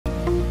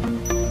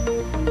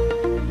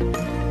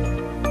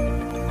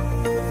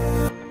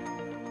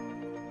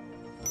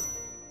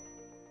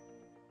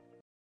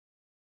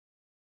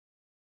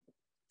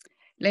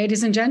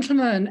Ladies and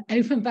gentlemen,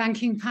 open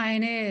banking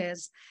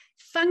pioneers,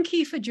 thank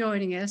you for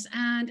joining us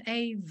and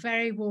a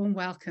very warm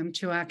welcome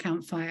to our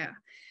Campfire.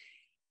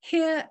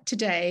 Here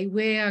today,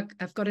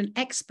 we've got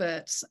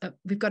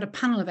a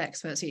panel of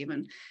experts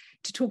even,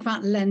 to talk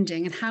about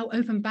lending and how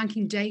open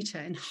banking data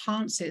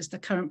enhances the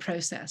current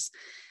process.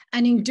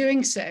 And in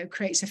doing so,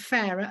 creates a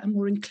fairer and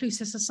more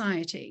inclusive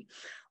society,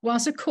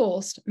 whilst of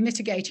course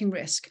mitigating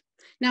risk.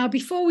 Now,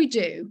 before we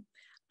do,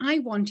 I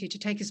want you to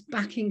take us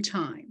back in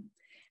time.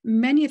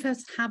 Many of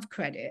us have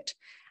credit,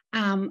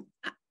 and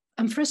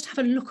for us to have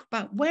a look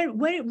about where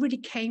it really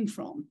came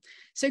from.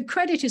 So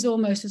credit is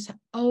almost as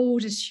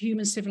old as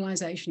human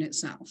civilization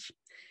itself.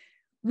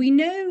 We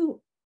know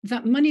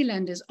that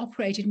moneylenders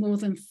operated more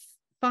than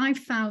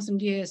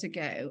 5,000 years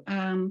ago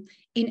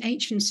in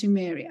ancient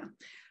Sumeria.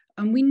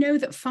 And we know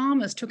that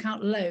farmers took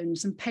out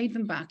loans and paid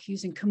them back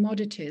using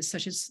commodities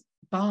such as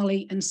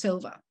barley and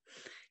silver.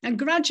 And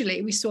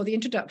gradually we saw the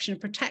introduction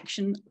of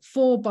protection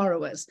for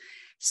borrowers,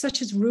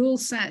 such as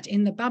rules set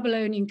in the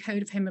Babylonian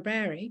Code of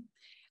Himmabari,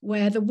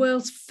 where the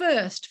world's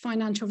first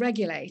financial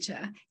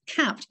regulator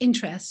capped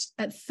interest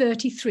at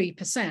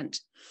 33%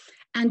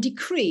 and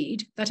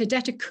decreed that a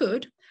debtor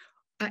could,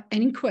 and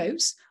in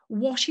quotes,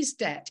 wash his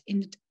debt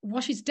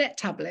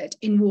tablet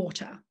in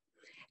water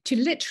to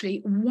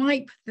literally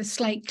wipe the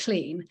slate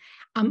clean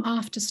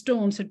after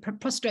storms had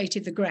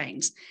prostrated the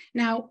grains.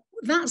 Now,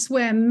 that's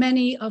where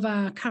many of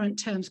our current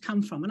terms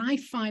come from, and I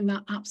find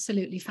that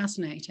absolutely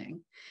fascinating.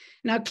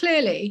 Now,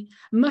 clearly,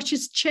 much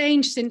has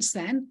changed since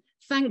then.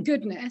 Thank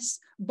goodness,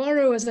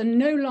 borrowers are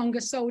no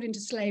longer sold into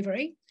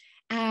slavery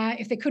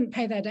if they couldn't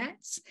pay their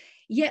debts.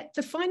 Yet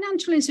the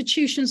financial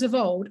institutions of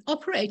old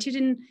operated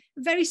in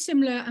very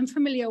similar and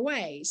familiar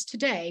ways.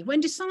 Today,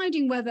 when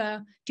deciding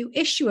whether to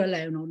issue a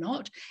loan or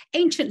not,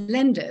 ancient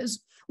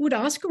lenders would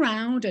ask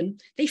around,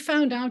 and they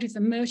found out if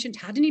the merchant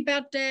had any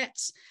bad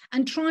debts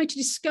and tried to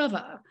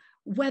discover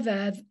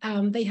whether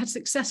they had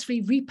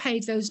successfully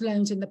repaid those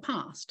loans in the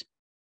past.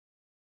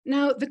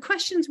 Now, the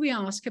questions we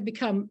ask have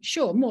become,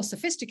 sure, more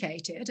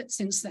sophisticated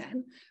since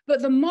then,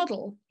 but the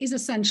model is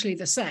essentially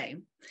the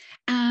same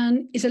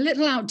and is a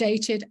little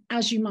outdated,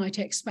 as you might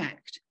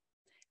expect.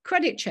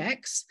 Credit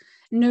checks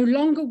no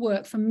longer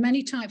work for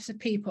many types of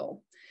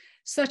people,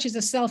 such as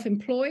the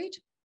self-employed,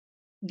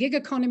 gig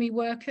economy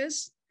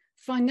workers,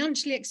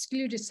 financially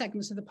excluded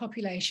segments of the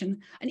population,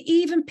 and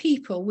even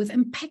people with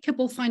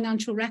impeccable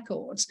financial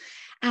records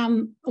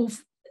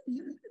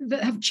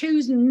that have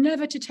chosen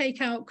never to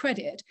take out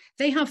credit.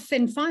 They have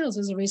thin files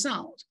as a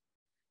result.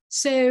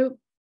 So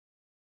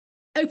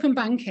open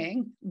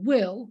banking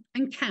will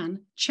and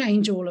can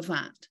change all of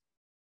that,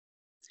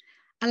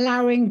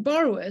 allowing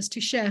borrowers to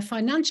share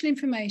financial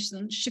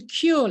information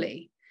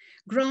securely,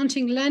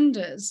 granting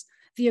lenders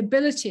the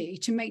ability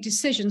to make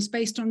decisions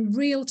based on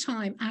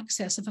real-time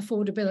access of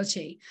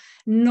affordability,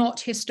 not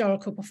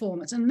historical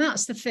performance. And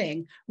that's the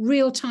thing,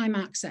 real-time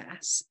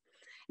access.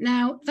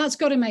 Now, that's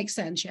got to make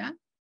sense, yeah?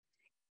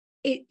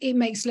 It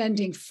makes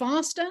lending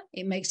faster,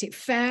 it makes it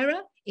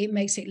fairer, it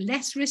makes it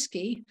less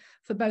risky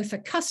for both the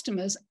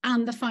customers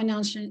and the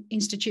financial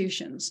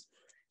institutions.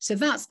 So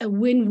that's a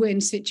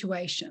win-win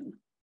situation.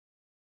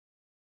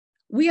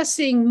 We are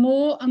seeing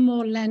more and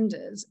more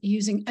lenders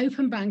using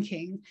open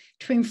banking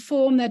to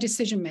inform their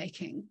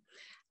decision-making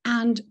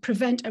and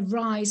prevent a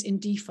rise in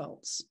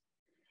defaults.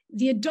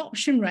 The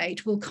adoption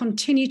rate will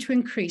continue to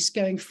increase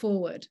going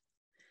forward.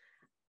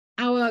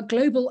 Our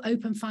Global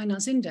Open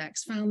Finance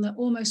Index found that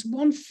almost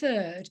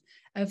 1/3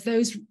 of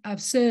those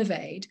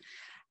surveyed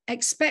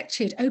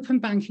expected open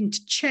banking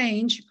to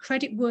change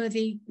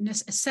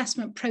creditworthiness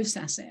assessment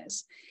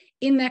processes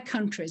in their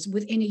countries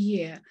within a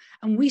year.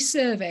 And we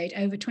surveyed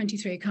over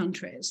 23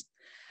 countries.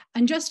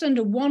 And just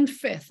under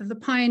 1/5 of the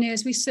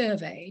pioneers we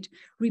surveyed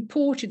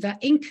reported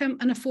that income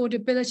and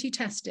affordability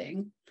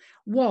testing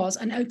was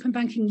an open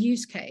banking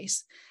use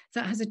case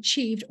that has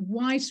achieved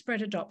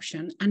widespread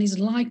adoption and is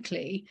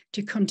likely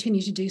to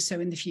continue to do so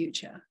in the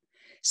future.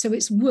 So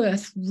it's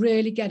worth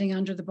really getting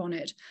under the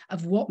bonnet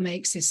of what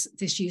makes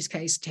this use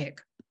case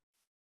tick.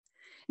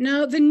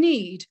 Now, the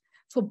need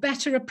for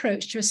better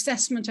approach to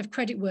assessment of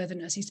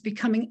creditworthiness is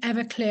becoming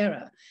ever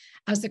clearer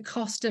as the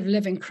cost of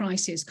living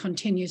crisis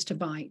continues to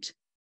bite.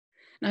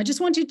 Now, I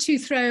just wanted to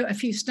throw a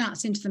few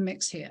stats into the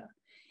mix here.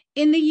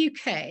 In the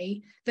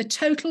UK, the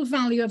total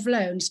value of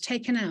loans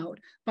taken out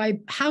by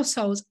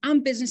households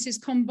and businesses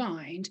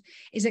combined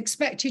is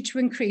expected to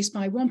increase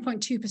by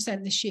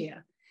 1.2% this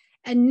year,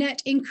 a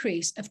net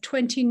increase of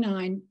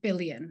 29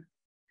 billion.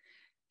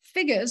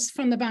 Figures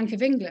from the Bank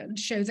of England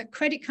show that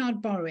credit card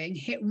borrowing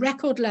hit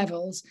record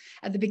levels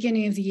at the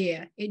beginning of the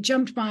year. It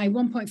jumped by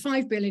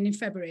 1.5 billion in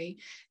February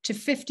to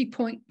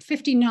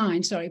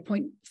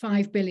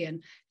 59.5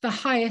 billion, the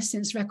highest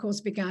since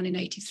records began in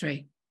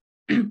 '83.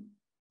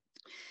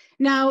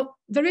 Now,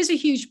 there is a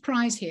huge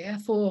prize here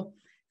for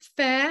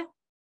fair,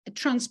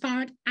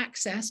 transparent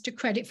access to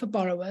credit for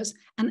borrowers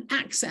and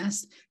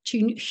access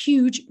to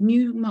huge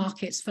new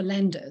markets for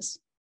lenders.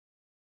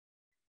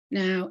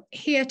 Now,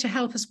 here to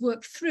help us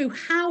work through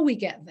how we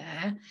get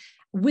there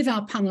with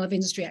our panel of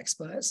industry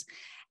experts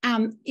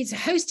It's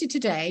hosted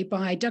today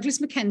by Douglas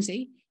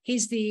Mackenzie.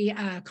 He's the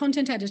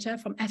content editor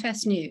from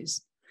FS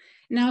News.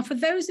 Now, for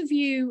those of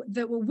you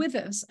that were with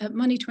us at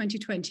Money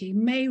 2020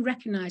 may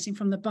recognize him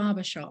from the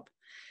barber shop.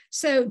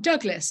 So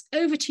Douglas,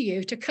 over to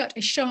you to cut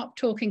a sharp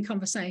talking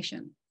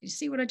conversation. You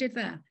see what I did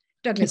there?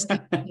 Douglas.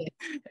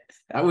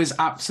 That was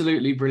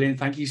absolutely brilliant.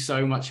 Thank you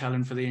so much,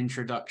 Helen, for the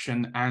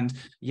introduction. And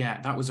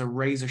yeah, that was a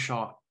razor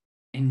sharp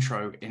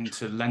intro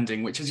into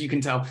lending, which, as you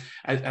can tell,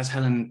 as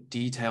Helen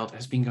detailed,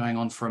 has been going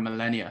on for a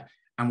millennia.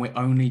 And we're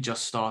only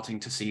just starting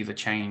to see the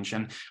change.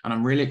 And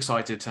I'm really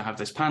excited to have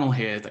this panel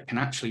here that can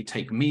actually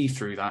take me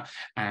through that,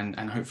 and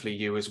hopefully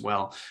you as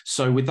well.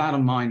 So with that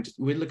in mind,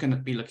 we're looking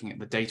at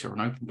the data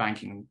on open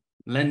banking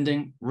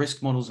lending,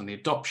 risk models and the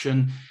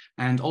adoption,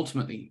 and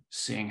ultimately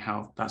seeing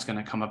how that's going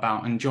to come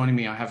about. And joining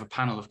me, I have a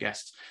panel of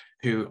guests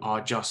who are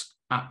just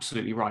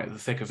absolutely right at the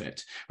thick of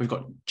it. We've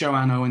got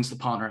Joanne Owens, the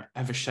partner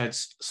at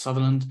Eversheds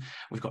Sutherland.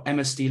 We've got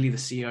Emma Steely, the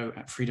CEO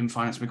at Freedom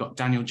Finance. We've got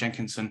Daniel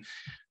Jenkinson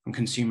from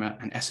Consumer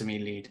and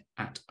SME Lead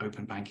at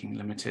Open Banking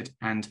Limited.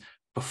 And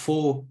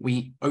before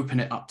we open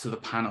it up to the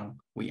panel,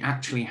 we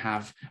actually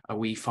have a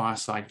wee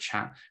fireside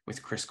chat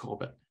with Chris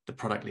Corbett, the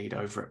product lead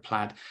over at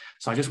Plaid.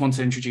 So I just want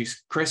to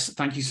introduce Chris.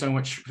 Thank you so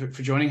much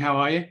for joining. How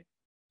are you?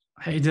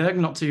 Hey, Dirk,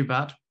 not too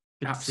bad.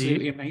 Good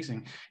Absolutely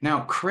amazing.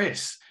 Now,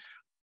 Chris,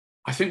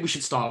 I think we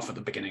should start off at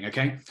the beginning,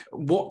 okay?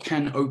 What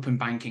can open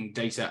banking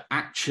data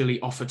actually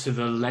offer to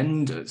the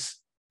lenders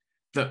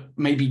that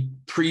maybe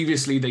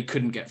previously they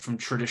couldn't get from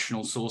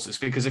traditional sources?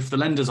 Because if the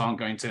lenders aren't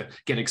going to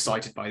get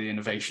excited by the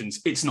innovations,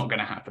 it's not going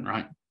to happen,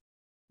 right?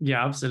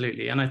 Yeah,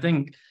 absolutely. And I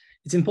think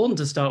it's important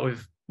to start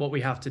with what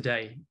we have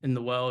today in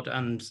the world.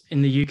 And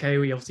in the UK,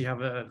 we obviously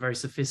have a very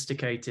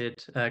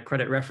sophisticated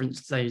credit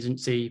reference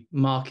agency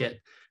market,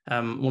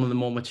 one of the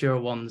more mature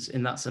ones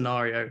in that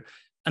scenario.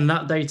 And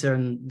that data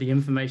and the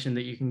information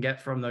that you can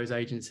get from those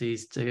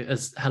agencies, to,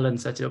 as Helen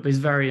set it up, is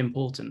very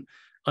important.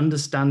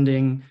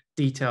 Understanding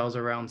details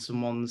around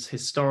someone's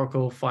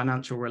historical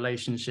financial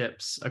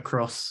relationships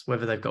across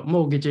whether they've got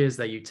mortgages,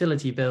 their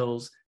utility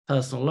bills,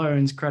 personal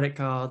loans, credit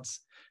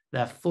cards,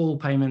 their full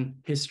payment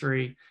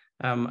history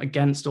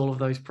against all of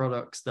those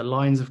products, the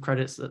lines of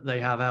credits that they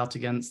have out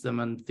against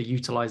them, and the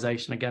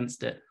utilization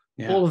against it.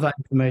 Yeah. All of that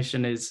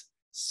information is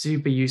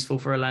super useful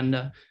for a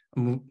lender,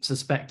 and we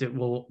suspect it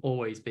will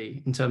always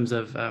be in terms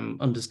of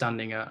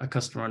understanding a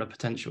customer and a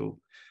potential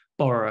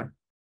borrower.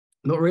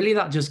 But really,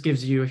 that just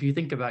gives you, if you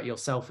think about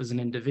yourself as an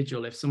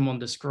individual, if someone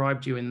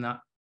described you in that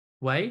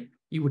way,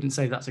 you wouldn't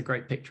say that's a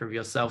great picture of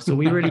yourself. So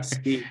we really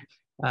see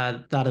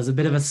that as a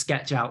bit of a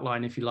sketch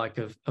outline, if you like,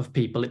 of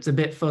people. It's a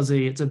bit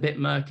fuzzy, it's a bit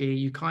murky.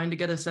 You kind of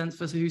get a sense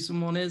for who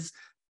someone is,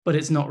 but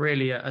it's not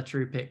really a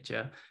true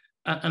picture.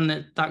 And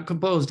that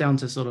boils down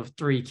to sort of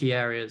three key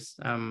areas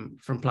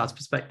from Plaid's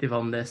perspective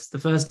on this. The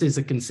first is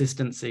a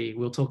consistency.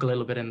 We'll talk a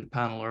little bit in the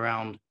panel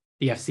around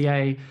the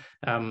FCA,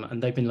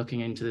 and they've been looking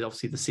into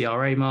obviously the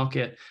CRA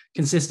market.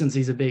 Consistency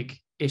is a big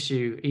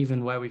issue,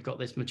 even where we've got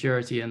this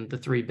maturity and the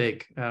three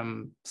big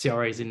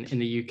CRAs in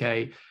the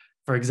UK.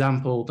 For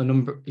example,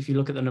 if you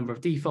look at the number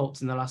of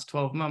defaults in the last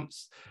 12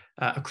 months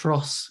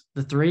across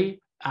the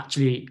three,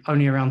 actually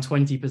only around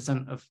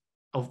 20%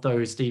 of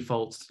those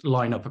defaults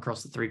line up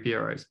across the three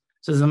bureaus.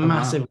 So there's a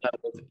massive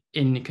level of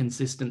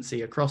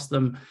inconsistency across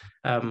them.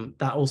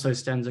 That also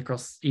stems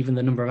across even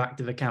the number of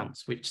active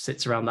accounts, which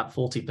sits around that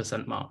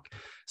 40% mark.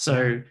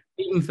 So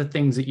even for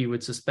things that you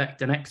would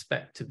suspect and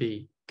expect to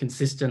be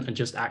consistent and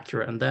just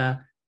accurate, and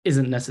there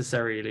isn't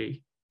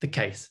necessarily the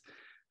case.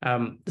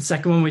 The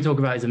second one we talk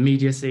about is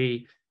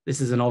immediacy.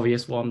 This is an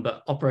obvious one,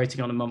 but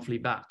operating on a monthly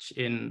batch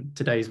in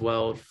today's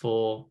world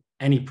for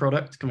any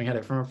product, coming at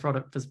it from a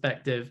product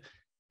perspective,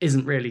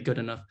 isn't really good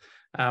enough.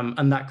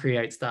 And that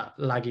creates that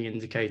lagging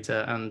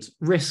indicator and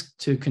risk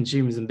to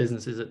consumers and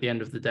businesses at the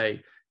end of the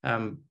day,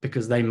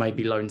 because they may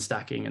be loan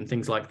stacking and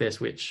things like this,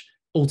 which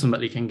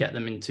ultimately can get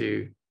them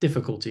into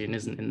difficulty and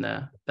isn't in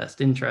their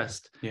best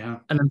interest. Yeah.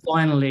 And then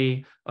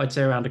finally, I'd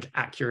say around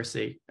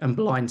accuracy and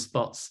blind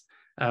spots.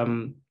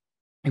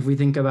 If we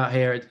think about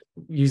here,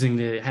 using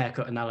the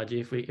haircut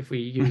analogy, if we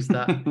use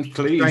that,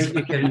 please.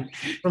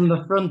 From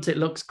the front, it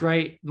looks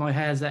great. My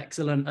hair's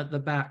excellent. At the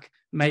back,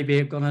 maybe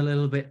I've gone a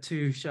little bit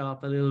too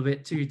sharp, a little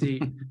bit too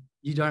deep.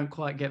 You don't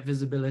quite get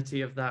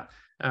visibility of that.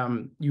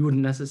 You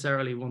wouldn't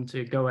necessarily want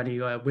to go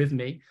anywhere with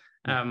me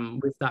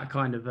with that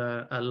kind of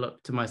a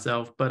look to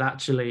myself. But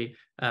actually,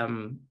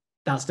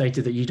 that's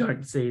data that you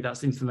don't see.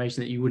 That's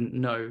information that you wouldn't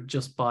know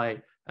just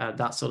by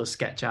that sort of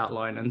sketch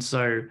outline. And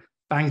so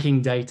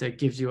banking data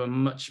gives you a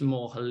much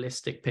more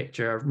holistic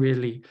picture, a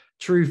really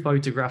true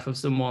photograph of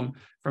someone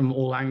from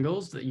all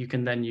angles that you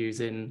can then use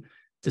in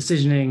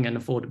decisioning and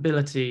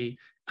affordability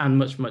and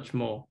much, much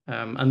more.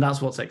 And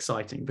that's what's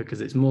exciting, because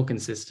it's more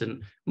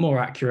consistent, more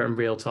accurate and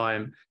real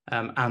time,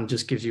 and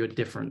just gives you a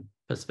different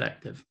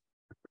perspective.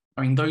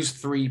 I mean, those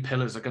three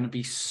pillars are going to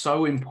be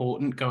so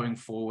important going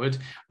forward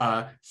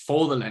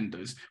for the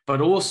lenders,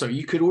 but also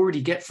you could already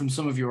get from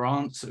some of your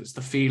answers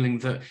the feeling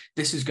that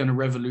this is going to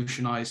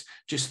revolutionize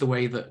just the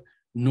way that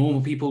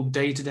normal people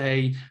day to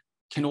day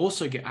can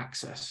also get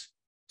access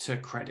to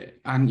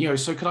credit. And,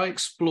 so could I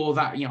explore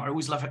that? I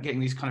always love getting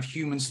these kind of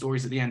human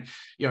stories at the end.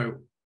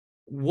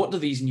 What do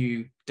these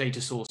new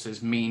data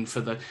sources mean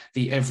for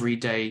the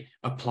everyday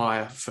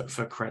applier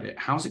for credit?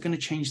 How's it going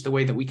to change the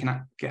way that we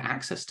can get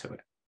access to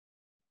it?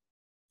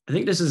 I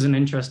think this is an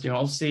interesting,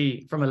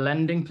 obviously, from a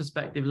lending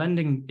perspective,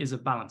 lending is a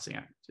balancing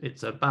act.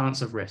 It's a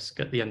balance of risk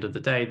at the end of the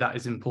day. That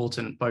is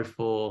important both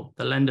for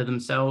the lender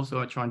themselves who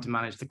are trying to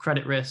manage the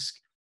credit risk,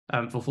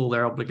 fulfill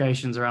their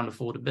obligations around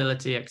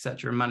affordability, et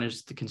cetera, and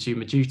manage the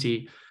consumer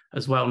duty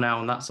as well now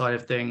on that side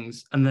of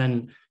things. And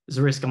then there's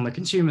a risk on the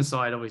consumer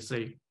side,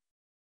 obviously,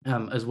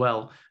 as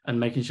well, and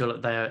making sure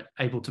that they're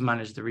able to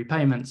manage the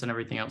repayments and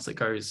everything else that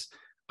goes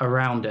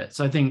around it.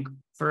 So I think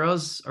for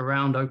us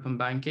around open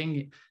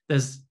banking,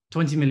 there's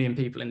 20 million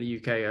people in the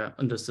UK are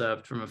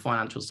underserved from a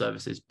financial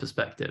services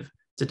perspective.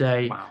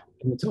 Today, wow.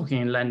 We're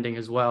talking in lending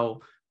as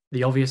well.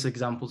 The obvious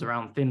examples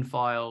around thin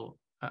file,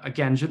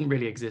 again, shouldn't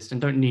really exist and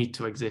don't need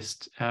to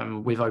exist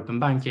with open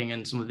banking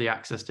and some of the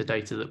access to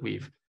data that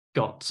we've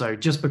got. So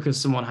just because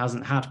someone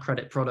hasn't had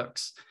credit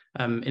products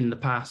in the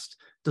past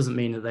doesn't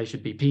mean that they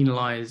should be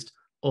penalized.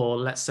 Or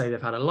let's say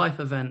they've had a life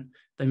event,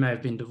 they may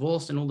have been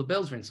divorced and all the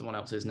bills are in someone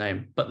else's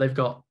name, but they've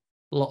got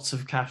lots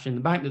of cash in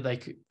the bank that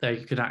they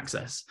could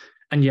access.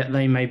 And yet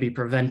they may be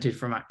prevented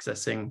from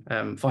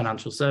accessing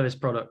financial service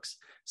products.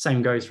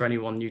 Same goes for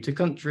anyone new to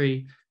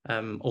country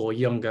or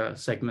younger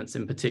segments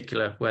in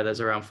particular, where there's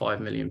around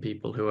 5 million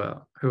people who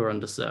are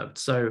underserved.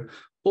 So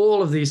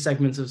all of these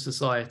segments of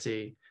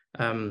society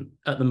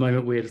at the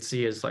moment we'd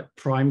see as like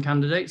prime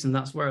candidates, and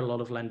that's where a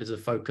lot of lenders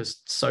have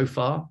focused so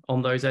far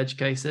on those edge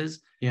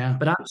cases. Yeah.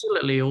 But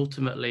absolutely,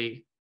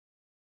 ultimately,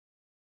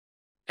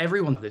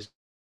 everyone has this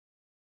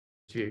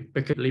view,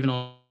 because even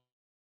on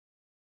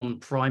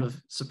prime of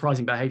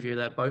surprising behavior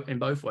there in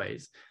both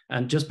ways.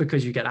 And just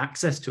because you get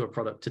access to a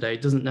product today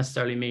doesn't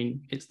necessarily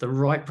mean it's the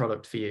right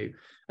product for you.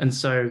 And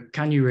so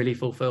can you really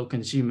fulfill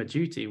consumer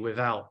duty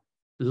without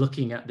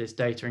looking at this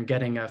data and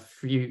getting a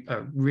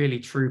really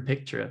true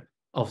picture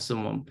of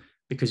someone?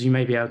 Because you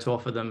may be able to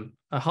offer them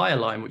a higher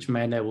line, which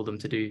may enable them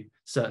to do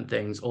certain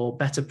things, or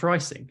better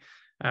pricing.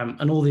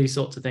 And all these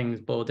sorts of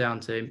things boil down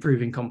to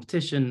improving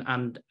competition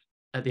and,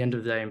 at the end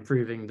of the day,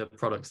 improving the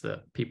products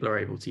that people are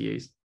able to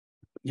use.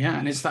 Yeah,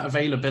 and it's that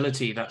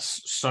availability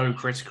that's so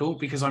critical,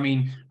 because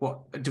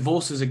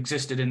divorce has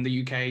existed in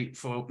the UK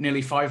for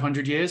nearly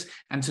 500 years,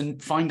 and to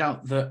find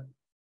out that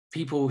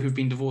people who've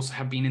been divorced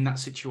have been in that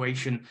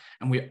situation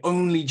and we're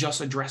only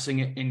just addressing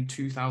it in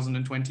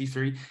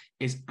 2023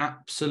 is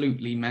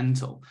absolutely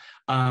mental.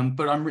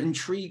 But I'm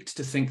intrigued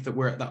to think that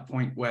we're at that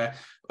point where,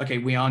 okay,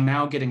 we are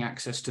now getting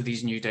access to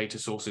these new data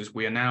sources.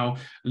 We are now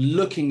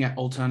looking at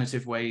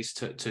alternative ways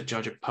to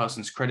judge a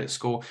person's credit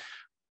score.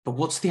 But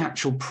what's the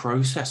actual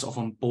process of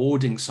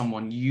onboarding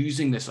someone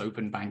using this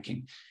open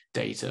banking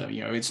data?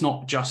 It's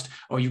not just,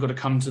 you've got to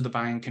come to the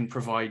bank and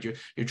provide your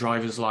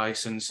driver's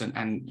license and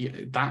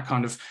that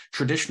kind of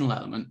traditional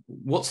element.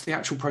 What's the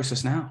actual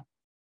process now?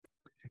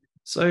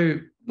 So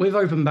with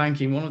open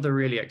banking, one of the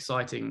really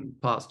exciting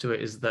parts to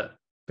it is that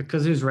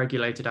because it was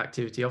regulated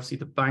activity, obviously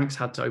the banks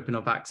had to open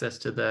up access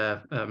to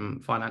their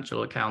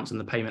financial accounts and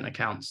the payment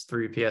accounts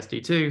through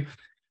PSD2.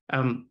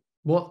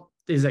 What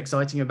is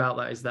exciting about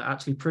that is that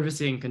actually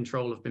privacy and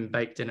control have been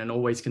baked in and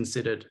always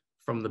considered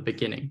from the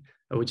beginning,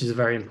 which is a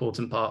very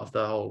important part of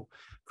the whole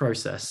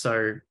process.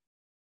 So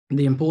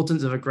the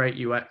importance of a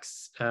great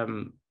UX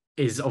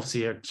is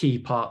obviously a key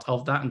part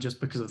of that. And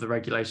just because of the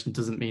regulation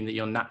doesn't mean that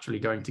you're naturally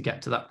going to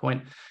get to that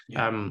point.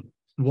 Yeah.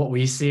 What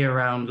we see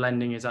around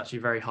lending is actually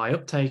very high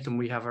uptake, and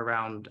we have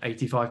around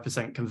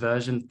 85%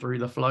 conversion through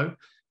the flow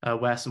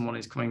where someone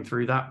is coming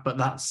through that. But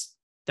that's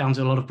down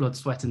to a lot of blood,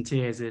 sweat and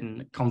tears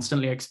in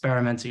constantly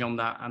experimenting on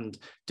that and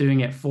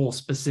doing it for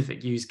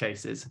specific use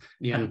cases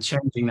and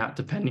changing that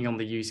depending on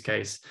the use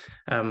case,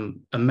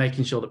 and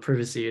making sure that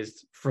privacy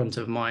is front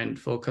of mind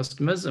for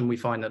customers. And we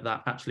find that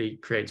that actually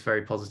creates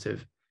very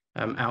positive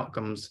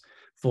outcomes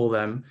for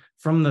them.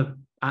 From the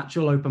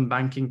actual open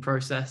banking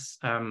process,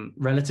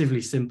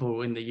 relatively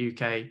simple in the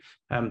UK,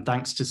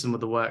 thanks to some of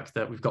the work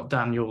that we've got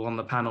Daniel on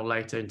the panel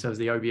later in terms of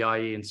the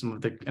OBE and some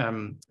of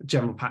the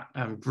general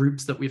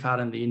groups that we've had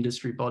in the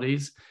industry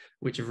bodies,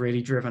 which have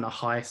really driven a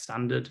high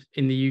standard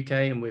in the UK.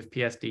 And with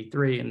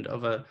PSD3 and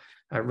other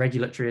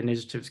regulatory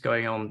initiatives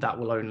going on, that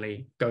will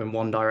only go in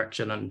one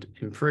direction and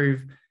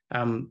improve.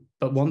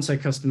 But once a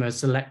customer has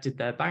selected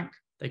their bank,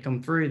 they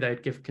come through,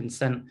 they'd give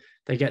consent,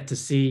 they get to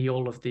see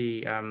all of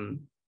the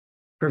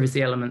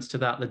privacy elements to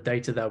that, the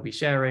data they'll be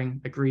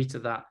sharing, agree to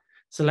that,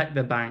 select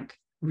their bank,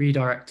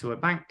 redirect to a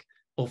bank,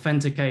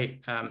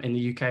 authenticate in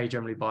the UK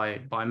generally by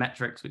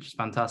biometrics, which is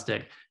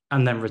fantastic,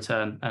 and then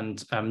return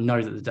and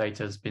know that the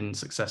data has been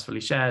successfully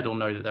shared or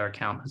know that their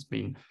account has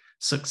been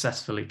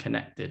successfully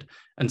connected.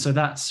 And so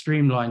that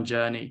streamlined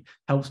journey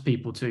helps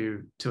people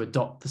to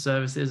adopt the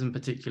services, and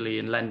particularly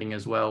in lending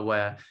as well,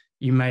 where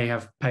you may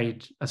have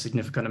paid a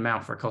significant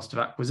amount for a cost of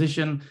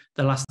acquisition.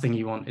 The last thing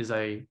you want is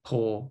a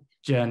poor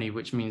journey,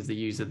 which means the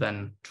user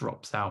then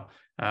drops out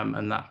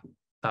and that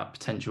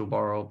potential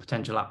borrower or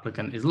potential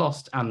applicant is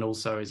lost, and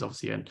also is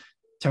obviously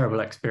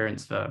terrible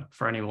experience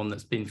for anyone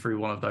that's been through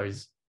one of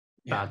those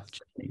bad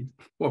journeys.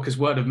 Well, because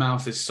word of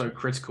mouth is so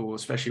critical,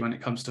 especially when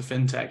it comes to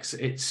fintechs.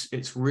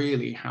 It's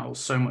really how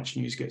so much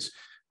news gets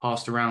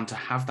passed around. To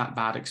have that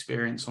bad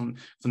experience from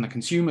the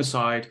consumer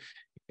side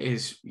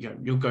is,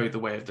 you'll go the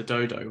way of the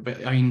dodo.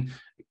 But I mean,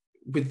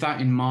 with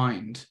that in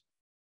mind,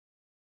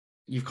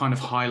 you've kind of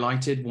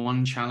highlighted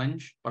one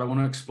challenge, but I want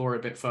to explore it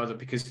a bit further,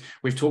 because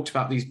we've talked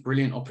about these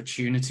brilliant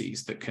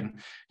opportunities that can,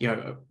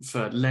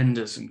 for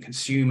lenders and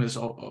consumers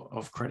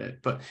of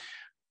credit. But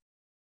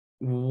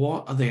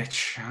what are the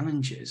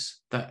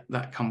challenges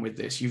that come with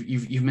this?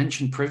 You've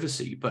mentioned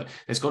privacy, but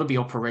there's got to be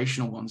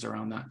operational ones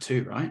around that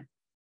too, right?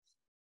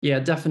 Yeah,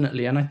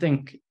 definitely. And I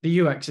think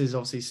the UX is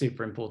obviously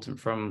super important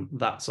from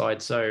that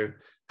side. So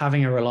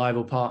having a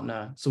reliable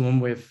partner, someone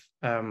with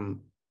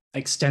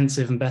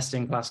extensive and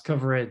best-in-class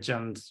coverage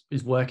and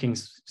is working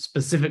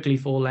specifically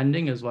for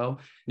lending as well,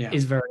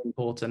 is very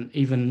important.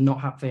 Even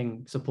not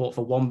having support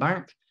for one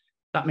bank,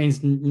 that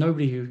means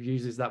nobody who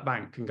uses that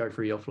bank can go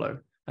through your flow.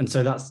 And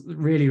so that's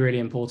really, really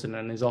important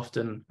and is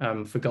often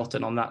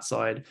forgotten on that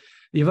side.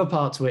 The other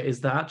part to it is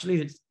that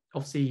actually, it's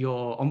obviously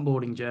your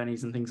onboarding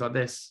journeys and things like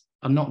this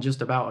are not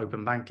just about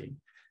open banking.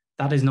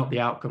 That is not the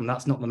outcome.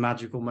 That's not the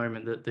magical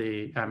moment that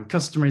the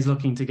customer is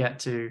looking to get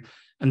to.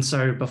 And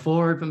so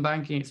before open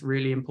banking, it's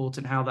really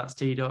important how that's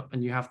teed up.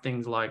 And you have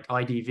things like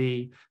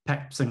IDV,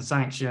 PEPs and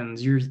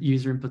sanctions,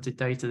 user inputted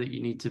data that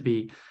you need to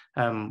be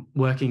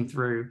working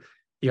through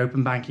the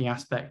open banking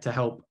aspect to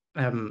help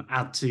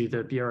add to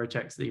the bureau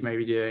checks that you may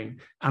be doing,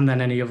 and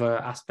then any other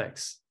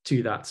aspects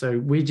to that. So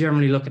we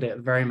generally look at it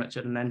very much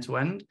at an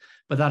end-to-end,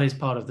 but that is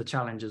part of the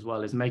challenge as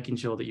well, is making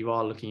sure that you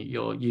are looking at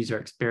your user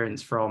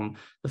experience from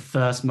the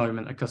first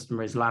moment a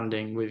customer is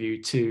landing with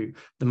you to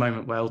the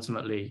moment where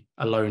ultimately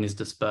a loan is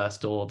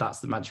dispersed, or that's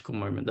the magical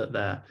moment that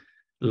they're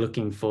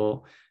looking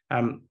for.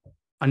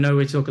 I know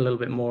we talk a little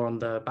bit more on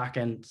the back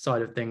end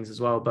side of things as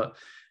well, but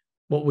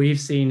what we've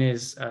seen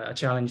is a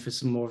challenge for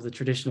some more of the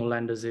traditional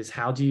lenders is,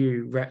 how do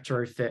you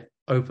retrofit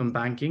open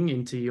banking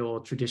into your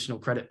traditional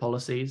credit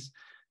policies?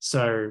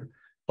 So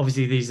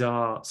obviously these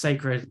are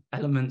sacred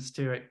elements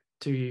to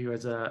you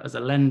as a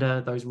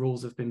lender. Those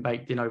rules have been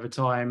baked in over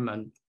time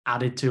and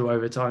added to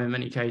over time in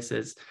many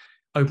cases.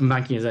 Open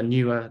banking is a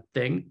newer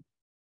thing.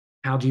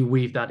 How do you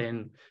weave that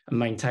in and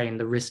maintain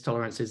the risk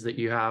tolerances that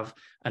you have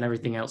and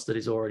everything else that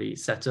is already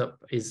set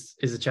up is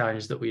a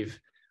challenge that we've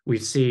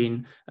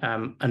seen,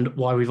 and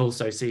why we've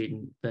also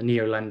seen the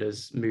neo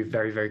lenders move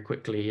very, very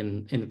quickly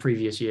in the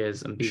previous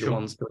years and be the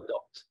ones to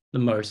adopt the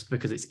most,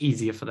 because it's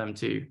easier for them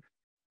to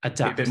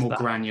adapt. Be a bit more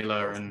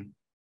granular and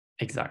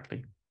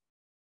exactly.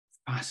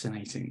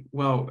 Fascinating.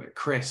 Well,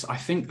 Chris, I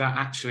think that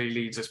actually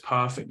leads us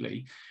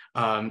perfectly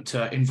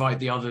to invite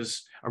the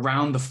others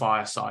around the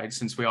fireside,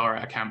 since we are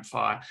at a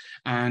campfire.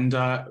 And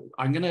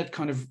I'm going to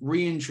kind of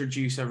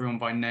reintroduce everyone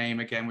by name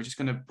again. We're just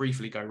going to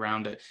briefly go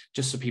around it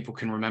just so people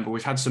can remember.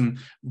 We've had some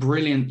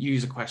brilliant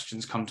user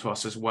questions come to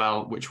us as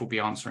well, which we'll be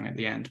answering at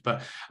the end.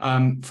 But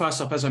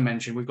first up, as I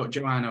mentioned, we've got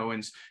Joanne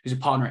Owens, who's a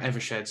partner at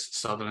Eversheds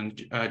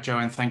Sutherland.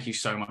 Joanne, thank you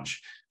so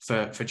much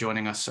for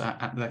joining us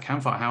at the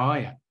campfire. How are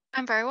you?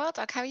 I'm very well,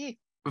 Doug. How are you?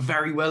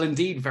 Very well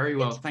indeed. Very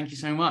well. Thank you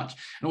so much.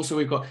 And also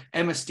we've got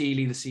Emma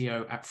Steely, the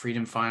CEO at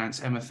Freedom Finance.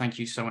 Emma, thank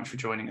you so much for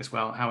joining as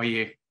well. How are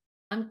you?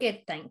 I'm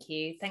good, thank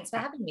you. Thanks for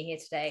having me here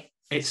today.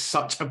 It's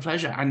such a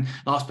pleasure. And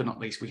last but not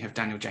least, we have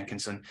Daniel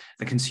Jenkinson,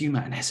 the Consumer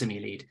and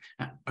SME Lead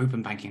at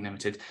Open Banking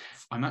Limited.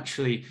 I'm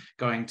actually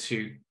going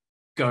to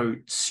go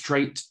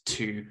straight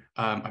to,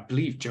 I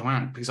believe,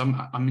 Joanne, because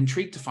I'm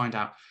intrigued to find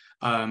out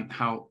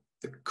how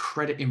the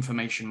Credit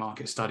Information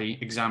Market Study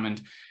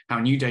examined how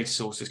new data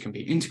sources can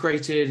be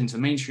integrated into the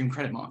mainstream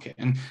credit market.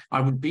 And I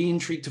would be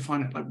intrigued to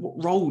find out, like,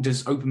 what role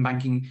does open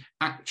banking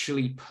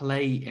actually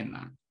play in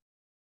that?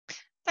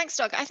 Thanks,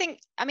 Doug.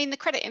 I mean, the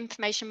Credit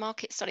Information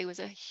Market Study was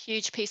a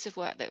huge piece of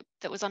work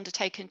that was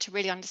undertaken to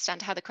really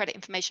understand how the credit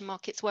information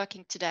market's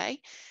working today.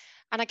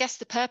 And I guess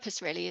the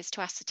purpose really is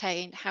to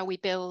ascertain how we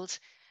build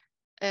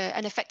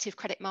an effective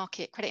credit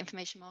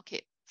information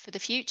market for the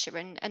future.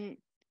 And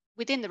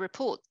within the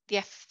report, the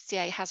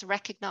FCA has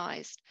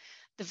recognised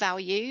the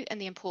value and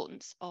the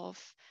importance of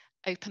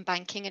open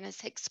banking and has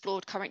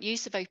explored current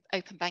use of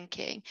open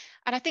banking.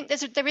 And I think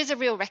there is a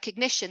real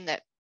recognition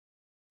that,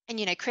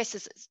 and Chris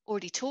has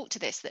already talked to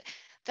this,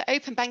 that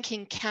open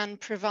banking can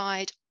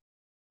provide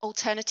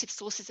alternative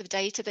sources of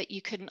data that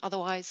you couldn't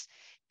otherwise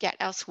get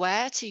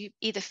elsewhere, to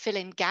either fill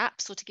in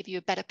gaps or to give you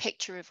a better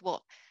picture of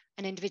what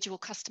an individual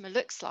customer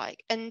looks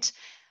like. And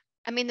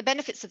I mean, the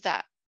benefits of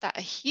that are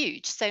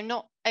huge. So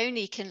not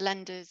only can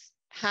lenders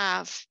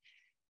have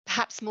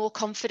perhaps more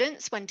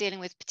confidence when dealing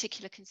with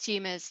particular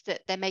consumers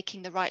that they're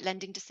making the right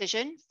lending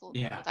decision for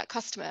that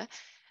customer,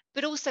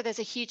 but also there's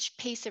a huge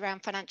piece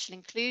around financial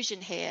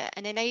inclusion here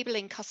and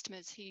enabling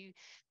customers who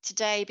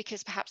today,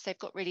 because perhaps they've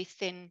got really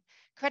thin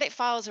credit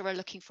files or are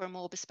looking for a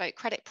more bespoke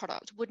credit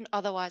product, wouldn't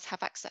otherwise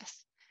have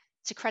access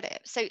to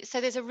credit. So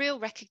there's a real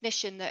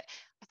recognition that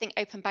I think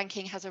open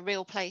banking has a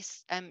real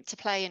place to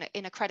play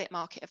in a credit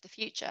market of the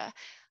future.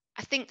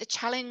 I think the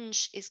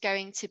challenge is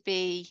going to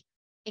be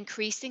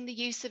increasing the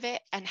use of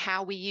it and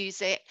how we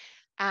use it.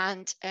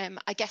 And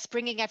I guess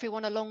bringing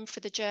everyone along for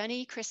the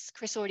journey. Chris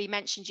already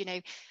mentioned,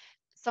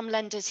 some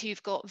lenders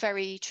who've got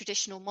very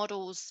traditional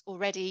models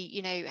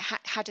already,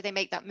 how do they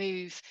make that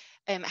move?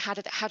 How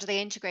do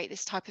they integrate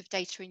this type of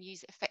data and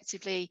use it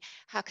effectively?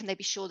 How can they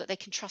be sure that they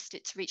can trust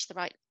it to reach the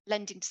right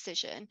lending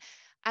decision?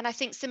 And I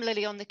think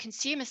similarly on the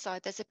consumer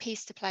side, there's a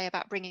piece to play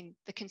about bringing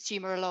the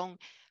consumer along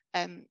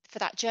for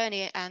that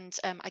journey, and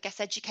I guess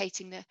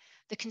educating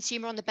the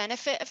consumer on the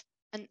benefit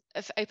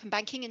of open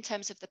banking in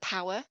terms of the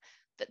power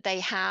that they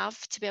have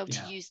to be able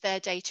to use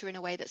their data in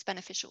a way that's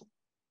beneficial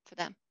for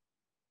them.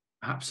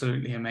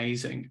 Absolutely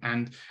amazing.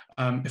 And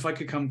if I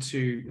could come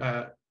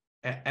to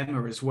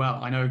Emma as well,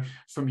 I know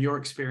from your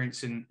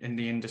experience in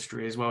the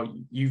industry as well,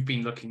 you've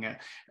been looking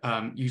at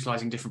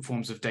utilizing different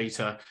forms of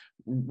data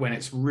when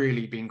it's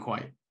really been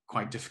quite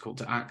difficult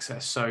to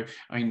access. So,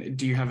 I mean,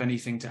 do you have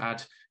anything to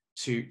add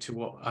to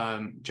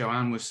what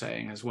Joanne was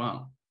saying as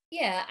well?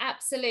 Yeah,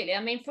 absolutely.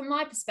 I mean, from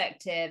my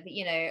perspective,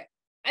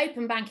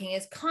 open banking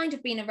has kind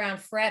of been around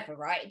forever,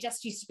 right? It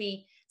just used to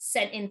be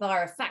sent in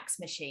via a fax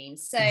machine.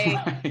 So,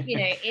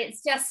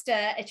 it's just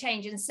a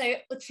change. And so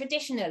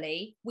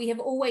traditionally, we have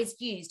always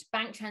used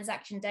bank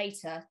transaction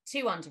data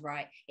to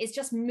underwrite. It's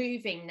just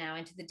moving now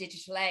into the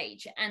digital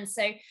age. And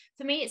so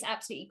for me, it's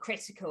absolutely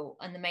critical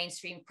on the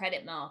mainstream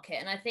credit market.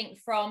 And I think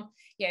from,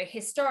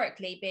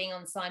 historically being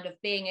on the side of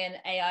being an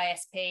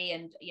AISP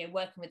and,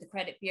 working with the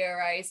credit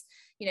bureaus,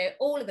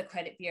 all of the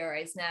credit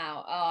bureaus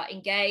now are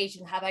engaged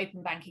and have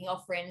open banking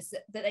offerings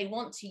that they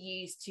want to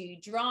use to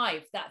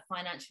drive that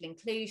financial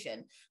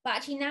inclusion. But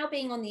actually now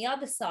being on the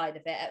other side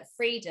of it at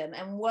Freedom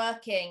and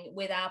working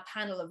with our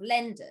panel of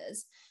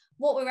lenders,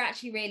 what we're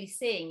actually really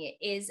seeing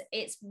is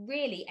it's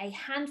really a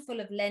handful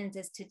of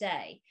lenders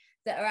today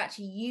that are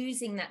actually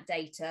using that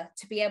data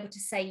to be able to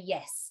say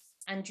yes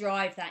and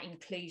drive that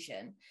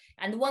inclusion.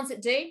 And the ones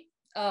that do,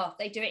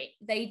 they do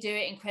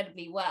it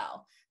incredibly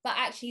well. But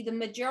actually the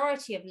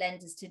majority of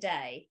lenders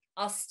today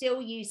are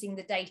still using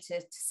the data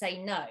to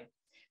say no.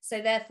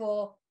 So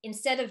therefore,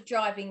 instead of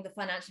driving the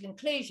financial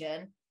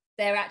inclusion,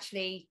 they're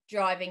actually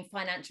driving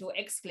financial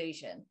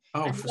exclusion.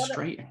 Oh,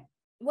 frustrating.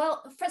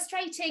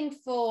 Frustrating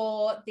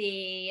for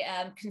the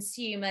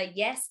consumer,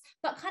 yes,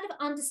 but kind of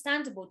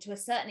understandable to a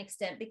certain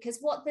extent, because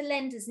what the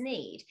lenders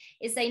need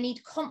is they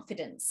need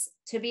confidence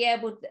to be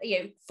able,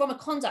 from a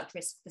conduct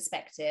risk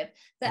perspective,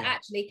 that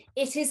actually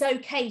it is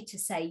okay to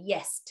say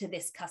yes to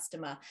this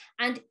customer.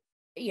 And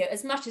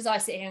as much as I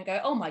sit here and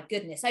go, oh my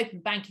goodness,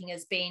 open banking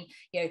has been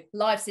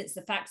live since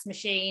the fax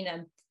machine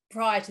and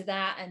prior to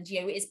that, and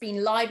it's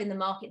been live in the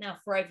market now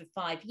for over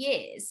 5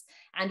 years,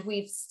 and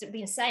we've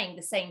been saying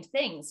the same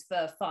things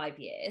for 5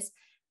 years.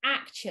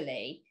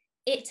 Actually,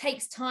 it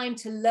takes time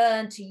to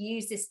learn to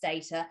use this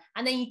data,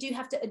 and then you do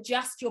have to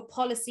adjust your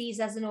policies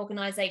as an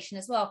organization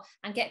as well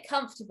and get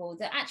comfortable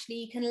that actually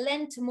you can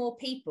lend to more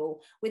people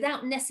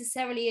without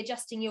necessarily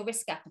adjusting your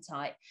risk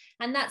appetite.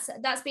 And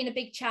that's been a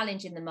big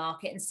challenge in the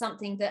market, and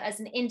something that as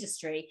an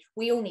industry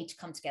we all need to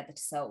come together to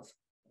solve.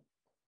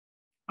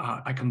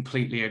 I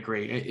completely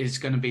agree. It is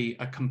going to be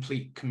a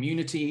complete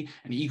community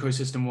and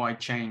ecosystem-wide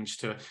change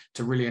to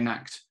really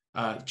enact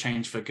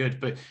change for good.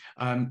 But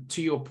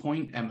to your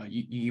point, Emma,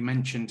 you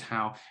mentioned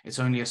how it's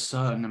only a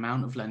certain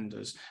amount of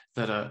lenders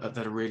that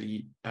are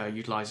really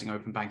utilizing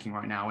open banking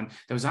right now. And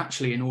there was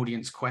actually an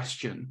audience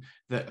question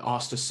that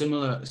asked a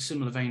similar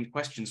vein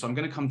question. So I'm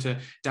going to come to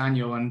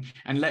Daniel and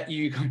let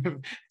you kind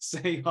of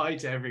say hi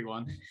to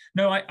everyone.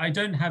 No, I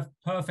don't have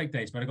perfect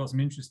data, but I got some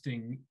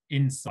interesting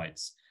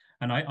insights.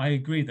 And I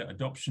agree that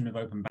adoption of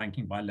open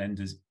banking by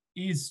lenders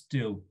is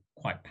still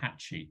quite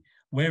patchy.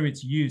 Where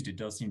it's used, it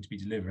does seem to be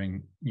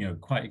delivering,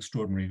 quite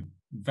extraordinary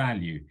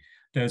value.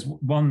 There's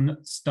one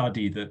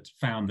study that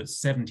found that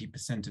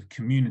 70% of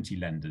community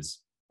lenders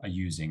are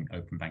using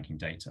open banking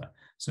data.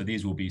 So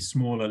these will be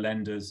smaller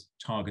lenders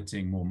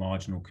targeting more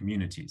marginal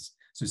communities.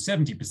 So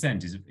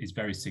 70% is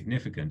very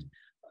significant.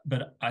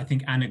 But I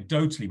think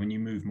anecdotally, when you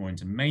move more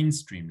into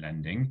mainstream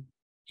lending,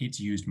 it's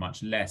used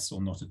much less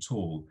or not at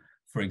all.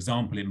 For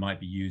example, it might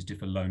be used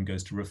if a loan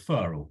goes to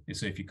referral.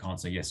 So if you can't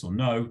say yes or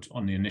no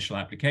on the initial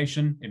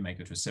application, it may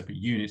go to a separate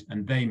unit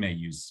and they may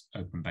use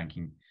open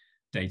banking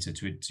data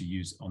to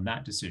use on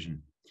that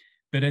decision.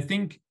 But I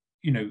think,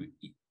 even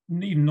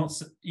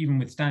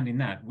withstanding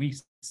that, we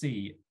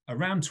see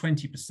around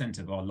 20%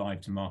 of our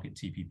live to market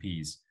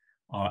TPPs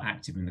are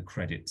active in the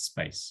credit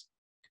space.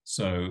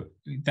 So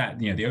that,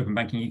 the open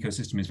banking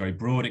ecosystem is very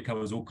broad. It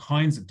covers all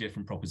kinds of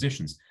different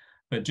propositions.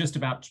 But just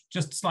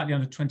slightly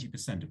under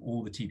 20% of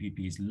all the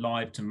TPPs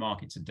live to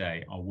market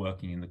today are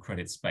working in the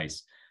credit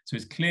space. So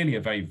it's clearly a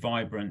very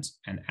vibrant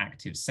and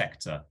active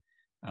sector.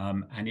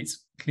 And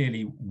it's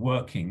clearly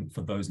working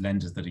for those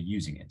lenders that are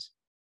using it.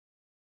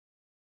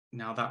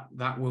 Now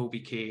that will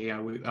be key.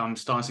 I'm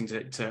starting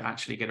to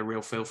actually get a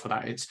real feel for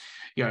that.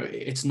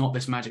 It's not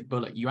this magic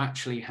bullet. You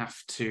actually have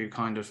to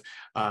kind of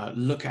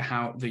look at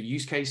how the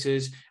use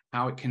cases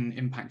how it can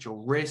impact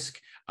your risk,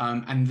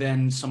 and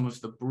then some of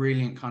the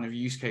brilliant kind of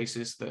use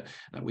cases that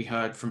we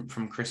heard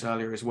from Chris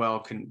earlier as well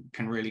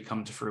can really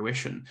come to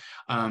fruition.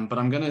 But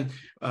I'm going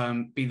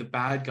to be the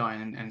bad guy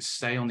and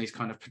stay on these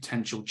kind of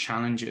potential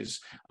challenges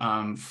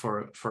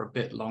for a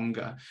bit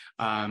longer.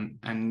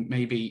 And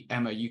maybe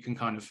Emma, you can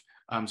kind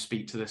of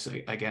speak to this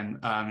again,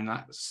 and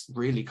that's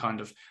really kind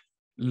of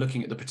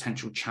looking at the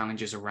potential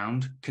challenges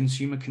around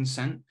consumer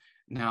consent.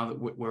 Now that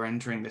we're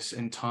entering this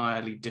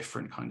entirely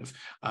different kind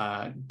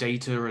of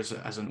data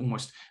as an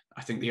almost,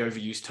 I think the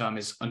overused term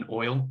is an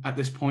oil at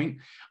this point.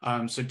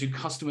 So do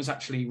customers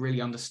actually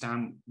really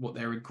understand what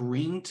they're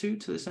agreeing to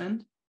this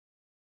end?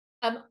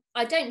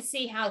 I don't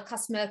see how a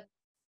customer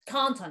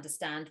can't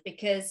understand,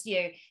 because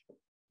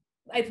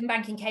open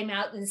banking came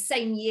out in the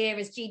same year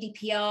as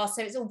GDPR,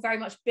 so it's all very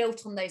much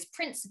built on those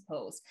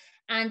principles,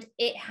 and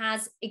it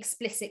has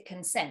explicit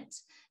consent.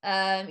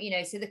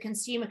 So the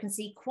consumer can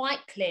see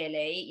quite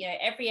clearly,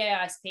 every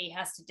AISP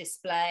has to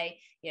display,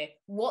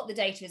 what the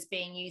data is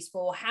being used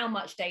for, how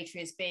much data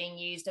is being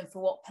used, and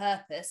for what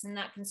purpose, and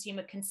that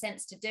consumer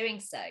consents to doing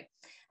so.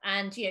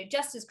 And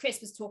just as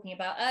Chris was talking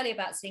about earlier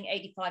about seeing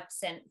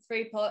 85%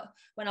 throughput,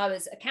 when I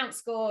was account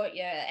score at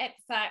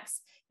Equifax,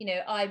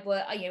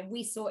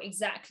 we saw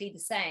exactly the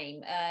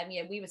same.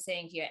 We were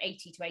seeing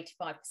 80 to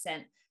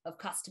 85% of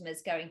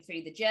customers going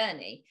through the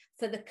journey.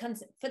 For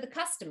the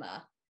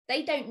customer,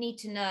 they don't need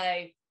to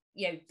know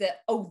that,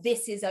 oh,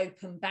 this is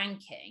open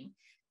banking.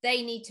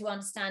 They need to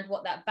understand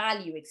what that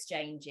value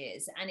exchange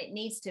is, and it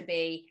needs to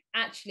be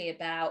actually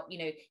about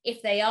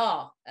if they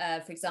are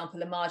for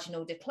example a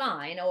marginal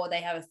decline, or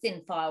they have a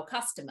thin file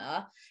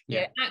customer,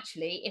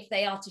 actually if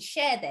they are to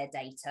share their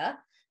data,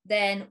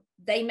 then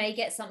they may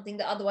get something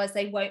that otherwise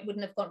they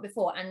wouldn't have got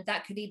before, and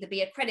that could either be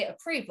a credit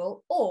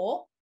approval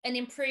or an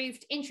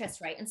improved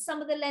interest rate. And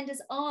some of the lenders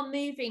are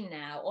moving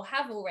now, or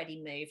have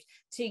already moved,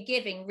 to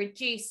giving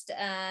reduced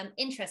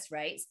interest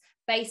rates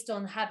based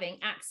on having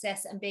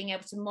access and being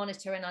able to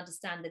monitor and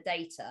understand the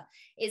data.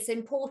 It's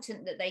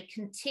important that they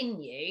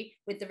continue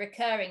with the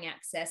recurring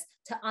access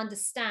to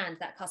understand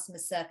that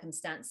customer's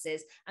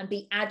circumstances and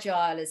be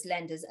agile as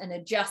lenders and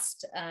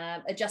adjust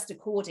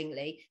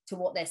accordingly to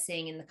what they're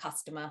seeing in the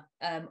customer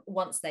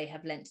once they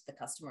have lent to the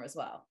customer as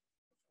well.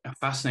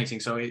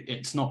 Fascinating. So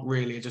it's not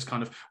really just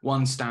kind of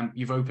one stamp,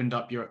 you've opened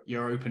up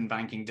your open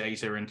banking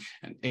data, and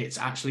it's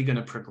actually going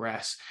to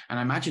progress. And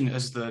I imagine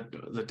as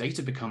the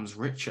data becomes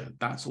richer,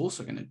 that's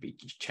also going to be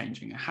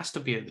changing. It has to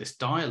be this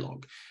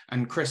dialogue.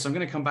 And Chris, I'm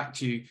going to come back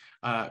to you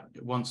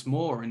once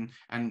more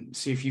and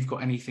see if you've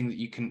got anything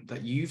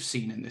that you've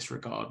seen in this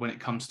regard when it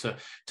comes to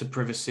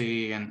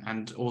privacy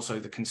and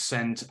also the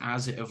consent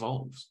as it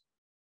evolves.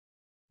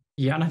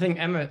 Yeah, and I think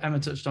Emma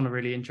touched on a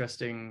really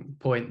interesting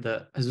point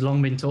that has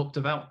long been talked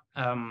about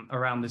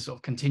around this sort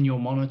of continual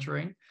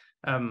monitoring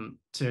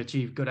to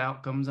achieve good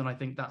outcomes. And I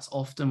think that's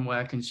often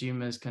where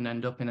consumers can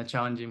end up in a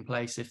challenging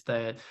place if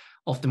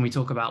often we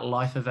talk about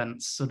life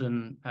events,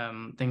 sudden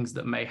things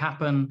that may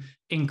happen,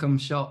 income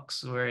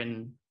shocks.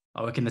 I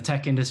work in the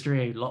tech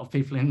industry. A lot of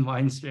people in my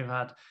industry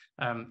have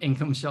had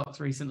income shocks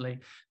recently.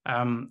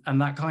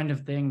 And that kind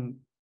of thing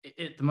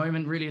at the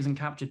moment really isn't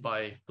captured by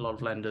a lot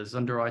of lenders.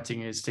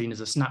 Underwriting is seen as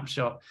a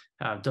snapshot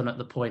done at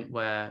the point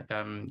where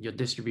you're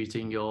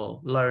distributing your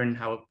loan,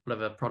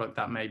 whatever product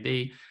that may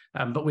be.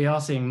 But we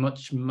are seeing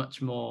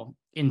much more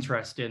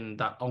interest in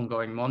that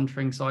ongoing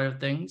monitoring side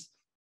of things.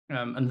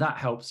 And that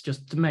helps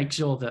just to make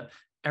sure that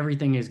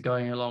everything is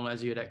going along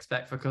as you'd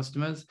expect for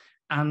customers,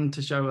 and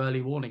to show early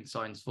warning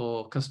signs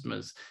for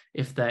customers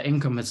if their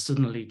income has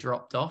suddenly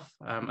dropped off.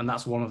 And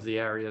that's one of the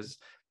areas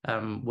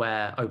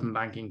where open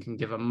banking can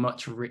give a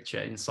much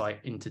richer insight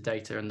into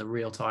data, and the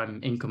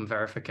real-time income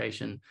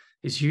verification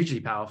is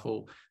hugely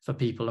powerful for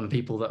people, and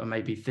people that are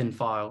maybe thin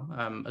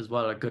file as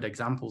well are good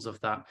examples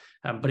of that.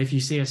 But if you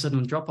see a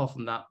sudden drop off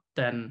from that,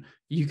 then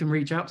you can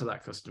reach out to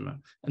that customer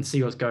and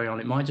see what's going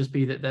on. It might just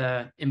be that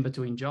they're in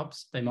between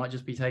jobs. They might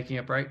just be taking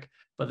a break,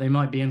 but they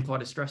might be in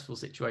quite a stressful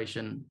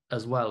situation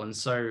as well. And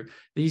so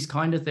these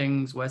kind of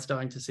things we're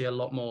starting to see a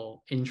lot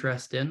more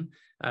interest in,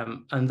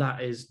 and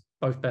that is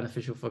both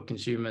beneficial for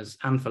consumers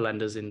and for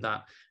lenders in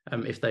that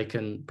if they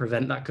can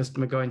prevent that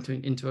customer going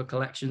into a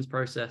collections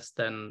process,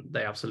 then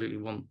they absolutely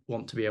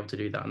want to be able to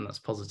do that. And that's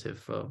positive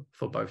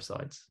for both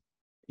sides.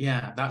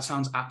 Yeah, that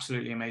sounds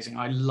absolutely amazing.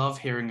 I love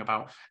hearing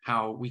about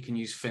how we can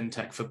use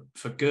fintech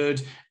for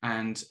good,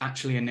 and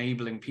actually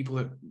enabling people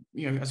that,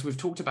 as we've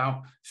talked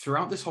about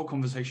throughout this whole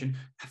conversation,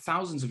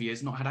 thousands of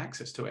years not had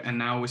access to it. And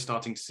now we're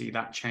starting to see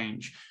that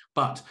change.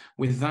 But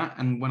with that,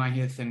 and when I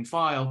hear thin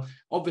file,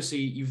 obviously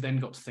you've then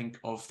got to think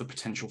of the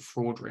potential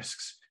fraud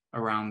risks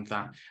around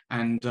that.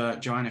 And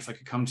Joanne, if I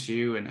could come to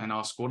you and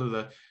ask, what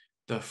are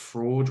the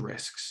fraud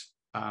risks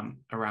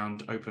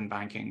around open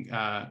banking,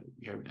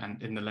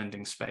 and in the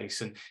lending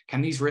space, and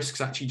can these risks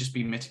actually just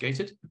be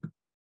mitigated?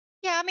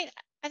 Yeah, I mean,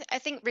 I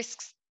think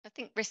risks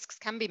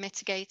can be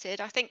mitigated.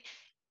 I think,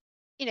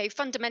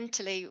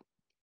 fundamentally,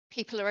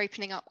 people are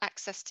opening up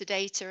access to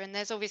data, and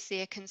there's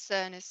obviously a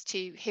concern as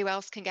to who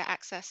else can get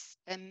access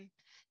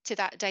to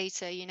that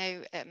data, you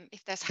know,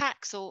 if there's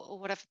hacks or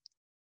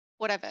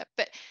whatever.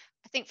 But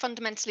I think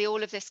fundamentally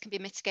all of this can be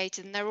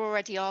mitigated, and there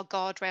already are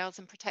guardrails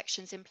and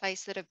protections in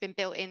place that have been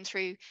built in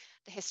through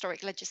the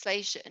historic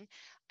legislation.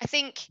 I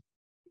think,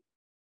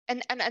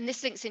 and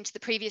this links into the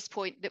previous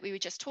point that we were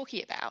just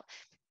talking about,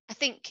 I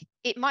think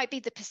it might be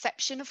the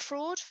perception of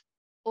fraud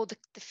or the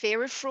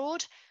fear of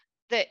fraud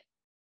that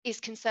is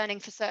concerning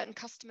for certain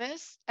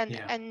customers.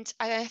 And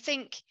I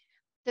think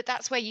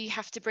that's where you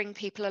have to bring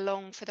people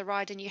along for the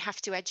ride, and you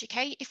have to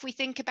educate. If we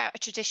think about a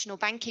traditional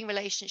banking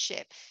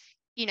relationship,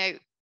 you know,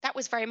 that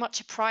was very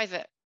much a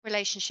private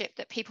relationship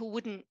that people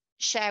wouldn't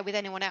share with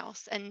anyone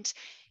else. And,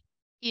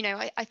 you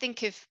know, I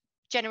think of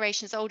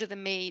generations older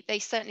than me, they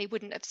certainly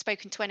wouldn't have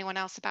spoken to anyone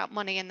else about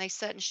money, and they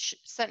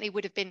certainly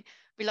would have been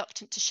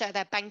reluctant to share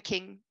their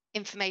banking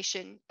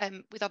information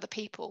with other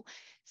people.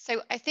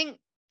 So I think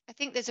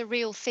there's a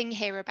real thing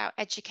here about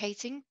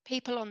educating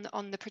people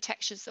on the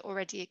protections that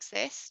already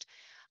exist.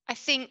 I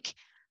think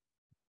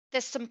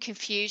there's some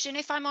confusion,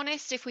 if I'm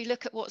honest, if we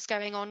look at what's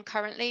going on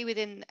currently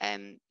within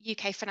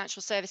UK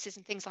financial services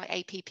and things like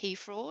APP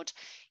fraud.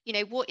 You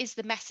know, what is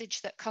the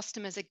message that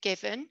customers are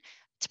given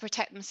to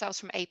protect themselves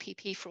from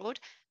APP fraud?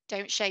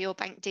 Don't share your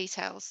bank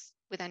details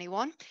with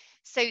anyone.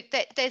 So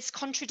there's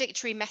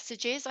contradictory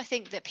messages, I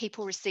think, that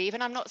people receive.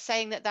 And I'm not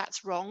saying that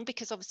that's wrong,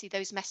 because obviously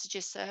those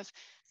messages serve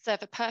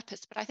a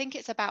purpose. But I think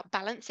it's about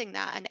balancing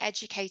that and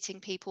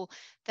educating people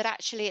that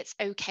actually it's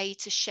okay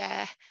to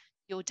share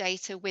your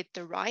data with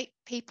the right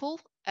people.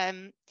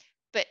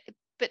 But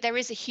there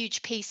is a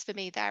huge piece for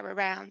me there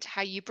around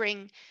how you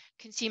bring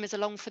consumers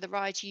along for the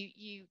ride.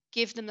 You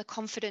give them the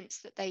confidence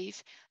that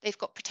they've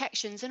got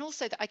protections, and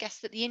also that I guess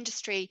that the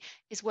industry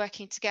is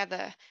working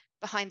together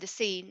behind the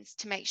scenes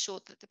to make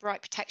sure that the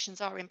right protections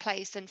are in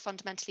place, and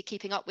fundamentally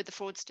keeping up with the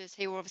fraudsters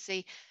who are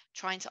obviously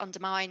trying to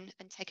undermine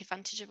and take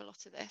advantage of a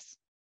lot of this.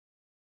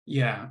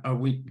 Yeah,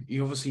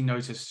 you obviously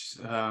noticed,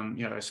 you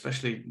know,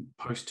 especially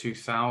post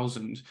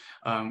 2000,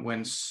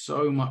 when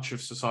so much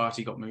of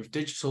society got moved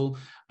digital,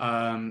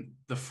 the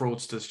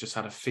fraudsters just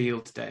had a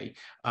field day.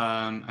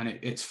 And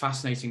it's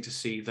fascinating to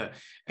see that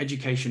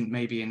education,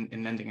 maybe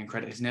in lending and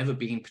credit, has never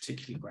been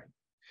particularly great.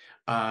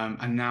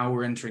 And now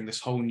we're entering this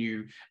whole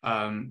new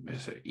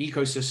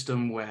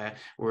ecosystem where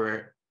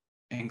we're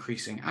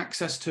increasing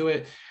access to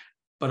it.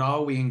 But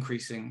are we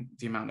increasing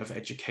the amount of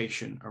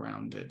education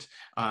around it?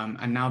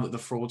 And now that the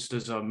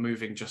fraudsters are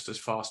moving just as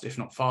fast, if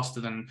not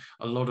faster, than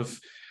a lot of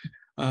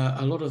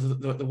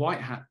the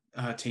white hat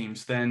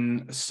teams,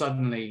 then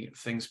suddenly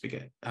things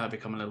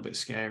become a little bit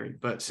scary.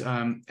 But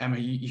Emma,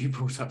 you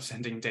brought up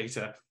sending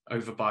data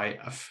over by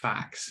a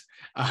fax,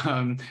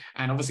 and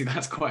obviously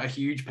that's quite a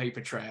huge paper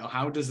trail.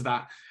 How does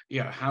that,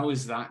 how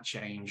is that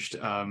changed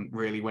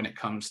really when it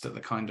comes to the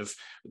kind of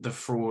the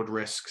fraud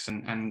risks,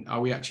 and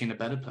are we actually in a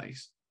better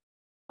place?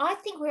 I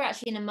think we're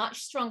actually in a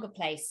much stronger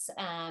place,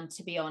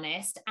 to be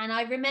honest. And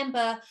I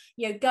remember,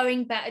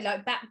 going back,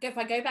 if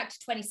I go back to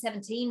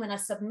 2017, when I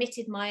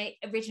submitted my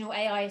original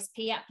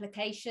AISP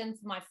application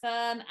for my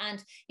firm,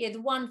 and the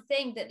one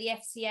thing that the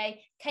FCA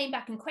came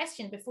back and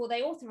questioned before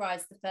they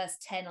authorised the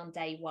first 10 on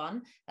day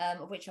one,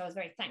 of which I was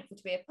very thankful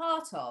to be a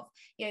part of,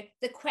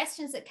 the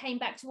questions that came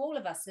back to all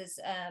of us as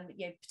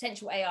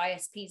potential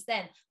AISPs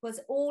then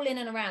was all in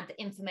and around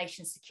the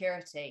information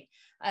security.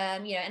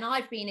 And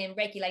I've been in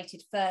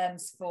regulated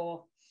firms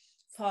for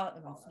far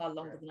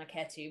longer than I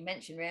care to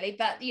mention, really.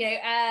 But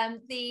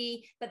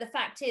the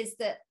fact is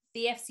that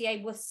the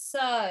FCA was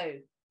so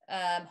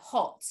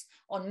hot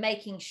on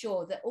making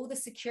sure that all the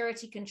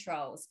security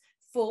controls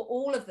for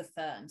all of the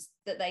firms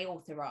that they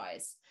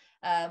authorise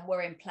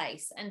were in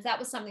place, and that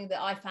was something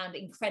that I found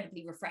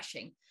incredibly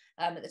refreshing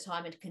at the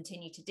time, and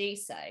continue to do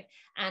so.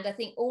 And I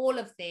think all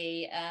of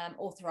the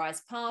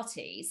authorised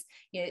parties,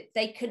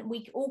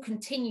 we all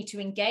continue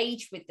to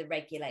engage with the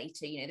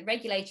regulator. The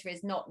regulator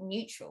is not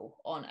neutral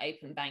on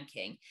open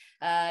banking.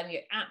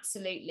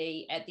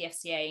 Absolutely, the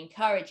FCA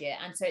encourage it,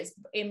 and so it's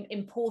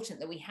important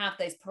that we have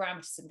those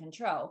parameters and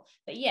control.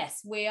 But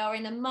yes, we are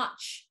in a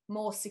much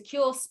more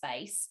secure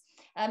space,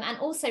 and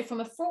also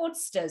from a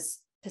fraudster's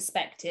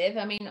perspective.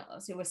 I mean,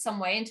 obviously we're some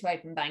way into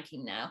open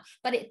banking now,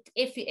 but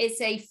if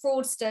it's a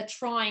fraudster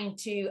trying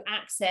to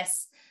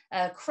access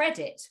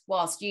credit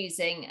whilst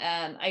using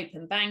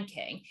open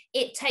banking,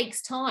 it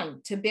takes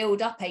time to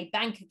build up a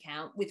bank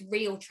account with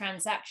real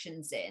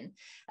transactions in,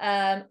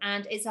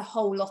 and it's a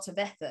whole lot of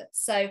effort.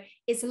 So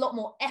it's a lot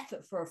more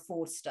effort for a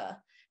fraudster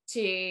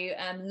to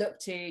look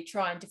to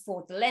try and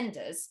defraud the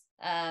lenders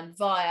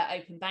via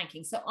open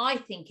banking. So I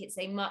think it's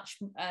a much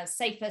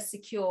safer,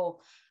 secure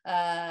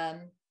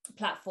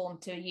platform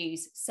to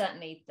use,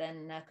 certainly,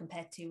 than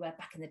compared to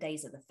back in the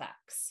days of the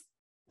fax.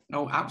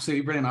 Oh,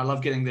 absolutely brilliant. I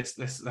love getting this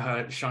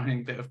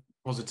shining bit of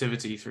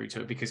positivity through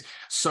to it, because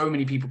so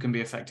many people can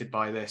be affected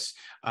by this,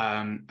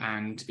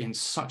 and in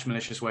such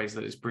malicious ways,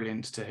 that it's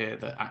brilliant to hear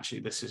that actually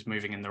this is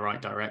moving in the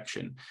right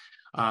direction.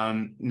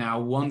 Now,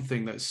 one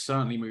thing that's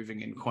certainly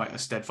moving in quite a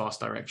steadfast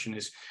direction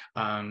is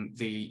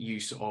the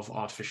use of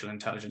artificial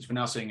intelligence. We're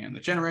now seeing it on the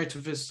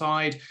generative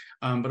side,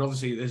 but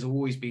obviously there's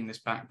always been this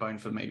backbone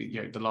for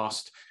maybe the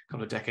last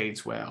couple of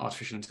decades where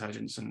artificial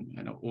intelligence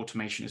and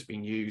automation has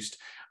been used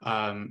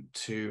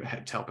to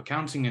help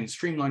accounting and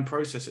streamline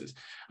processes.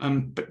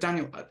 But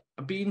Daniel,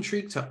 I'd be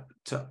intrigued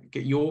to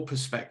get your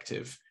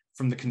perspective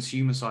from the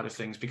consumer side of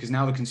things, because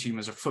now the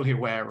consumers are fully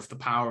aware of the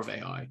power of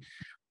AI.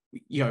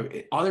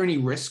 Are there any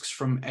risks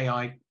from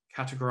AI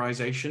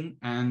categorization?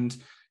 And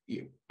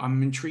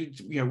I'm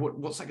intrigued,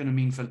 what's that going to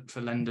mean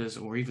for lenders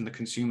or even the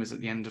consumers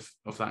at the end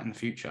of that in the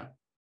future?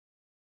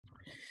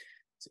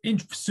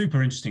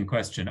 Super interesting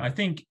question. I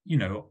think,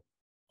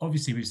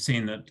 obviously we've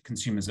seen that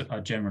consumers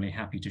are generally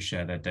happy to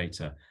share their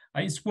data.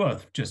 It's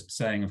worth just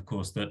saying, of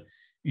course, that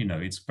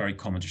it's very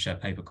common to share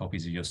paper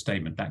copies of your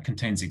statement that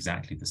contains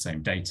exactly the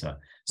same data.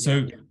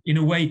 So in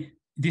a way,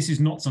 this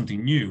is not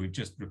something new. We're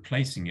just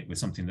replacing it with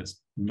something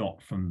that's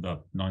not from the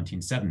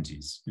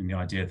 1970s, in the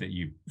idea that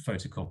you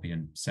photocopy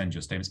and send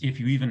your statements. If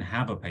you even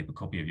have a paper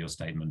copy of your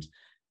statement,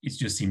 it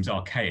just seems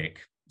archaic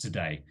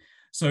today.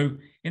 So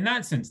in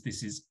that sense,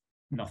 this is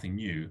nothing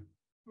new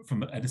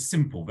at a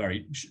simple,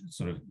 very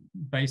sort of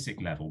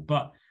basic level.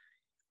 But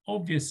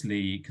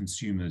obviously,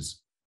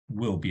 consumers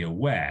will be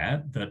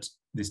aware that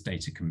this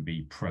data can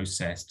be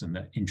processed and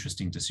that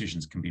interesting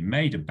decisions can be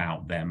made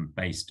about them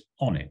based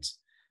on it.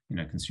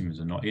 Consumers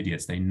are not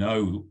idiots. They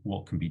know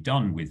what can be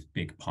done with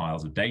big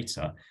piles of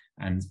data,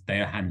 and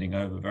they are handing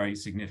over very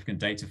significant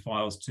data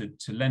files to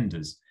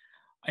lenders.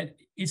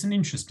 It's an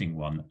interesting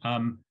one.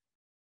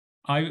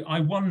 I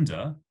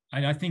wonder,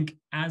 and I think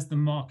as the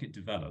market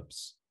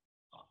develops,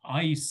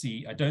 I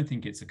don't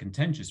think it's a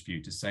contentious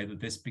view to say that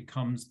this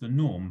becomes the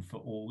norm for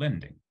all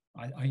lending.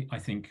 I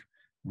think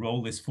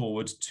roll this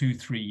forward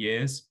 2-3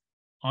 years,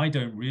 I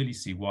don't really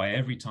see why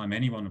every time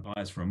anyone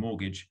applies for a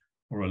mortgage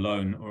or a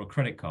loan or a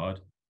credit card,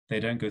 they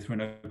don't go through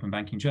an open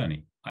banking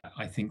journey.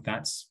 I think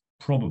that's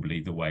probably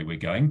the way we're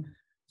going.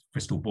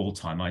 Crystal ball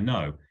time, I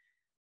know.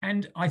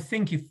 And I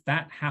think if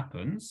that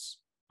happens,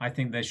 I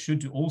think there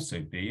should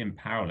also be in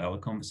parallel a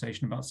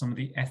conversation about some of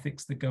the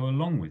ethics that go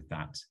along with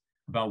that,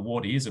 about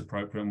what is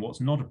appropriate and what's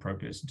not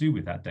appropriate to do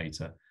with that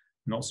data.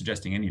 I'm not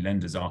suggesting any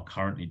lenders are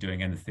currently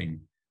doing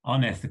anything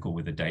unethical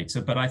with the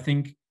data, but I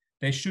think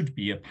there should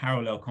be a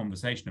parallel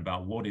conversation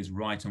about what is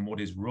right and what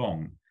is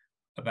wrong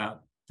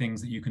about things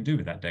that you can do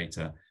with that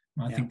data.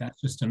 I think that's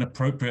just an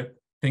appropriate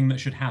thing that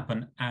should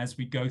happen as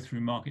we go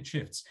through market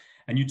shifts.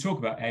 And you talk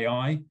about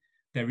AI,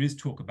 there is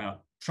talk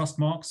about trust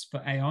marks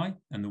for AI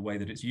and the way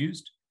that it's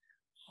used.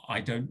 I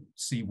don't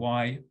see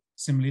why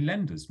similarly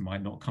lenders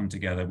might not come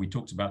together. We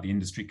talked about the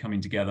industry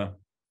coming together.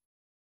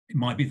 It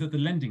might be that the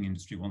lending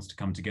industry wants to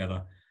come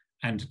together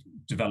and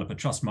develop a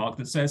trust mark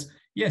that says,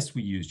 yes,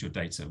 we used your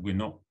data. We're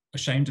not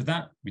ashamed of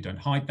that. We don't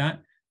hide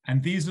that.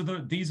 And these are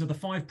the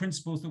 5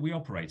 principles that we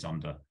operate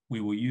under.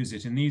 We will use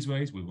it in these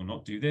ways. We will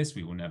not do this.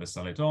 We will never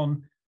sell it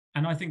on.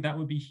 And I think that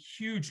would be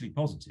hugely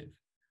positive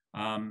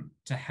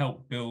to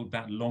help build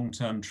that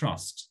long-term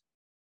trust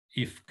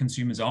if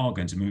consumers are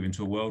going to move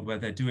into a world where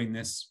they're doing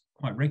this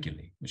quite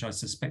regularly, which I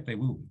suspect they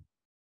will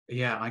be.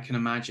 Yeah, I can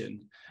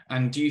imagine.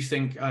 And do you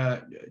think,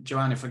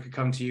 Joanne, if I could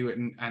come to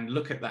you and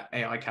look at that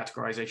AI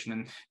categorization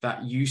and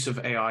that use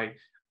of AI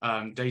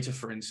data,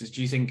 for instance,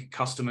 do you think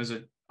customers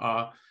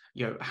are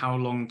how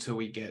long till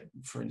we get,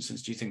 for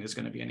instance, do you think there's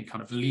going to be any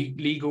kind of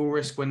legal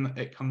risk when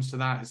it comes to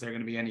that? Is there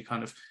going to be any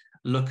kind of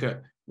look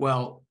at,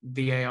 well,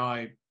 the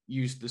AI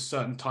used the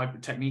certain type of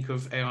technique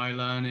of AI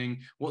learning?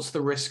 What's the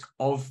risk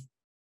of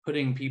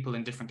putting people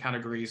in different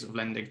categories of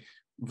lending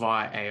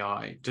via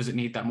AI? Does it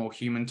need that more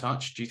human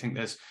touch? Do you think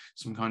there's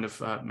some kind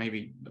of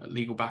maybe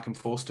legal back and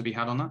forth to be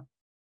had on that?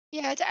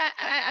 Yeah,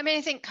 I mean,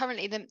 I think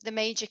currently the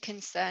major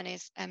concern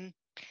is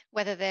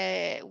whether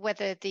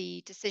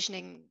the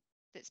decisioning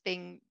that's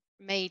being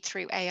made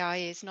through AI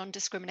is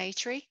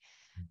non-discriminatory.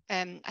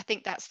 I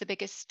think that's the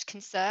biggest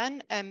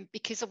concern,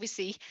 because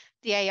obviously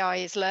the AI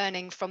is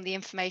learning from the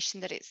information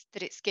that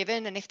it's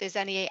given, and if there's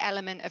any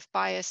element of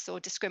bias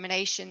or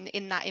discrimination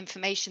in that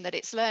information that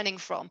it's learning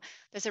from,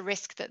 there's a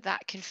risk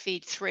that can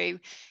feed through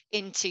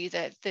into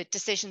the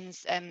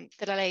decisions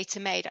that are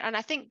later made. And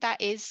I think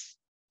that is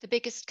the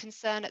biggest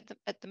concern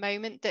at the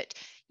moment, that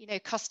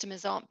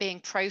customers aren't being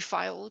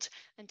profiled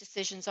and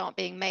decisions aren't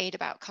being made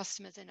about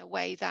customers in a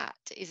way that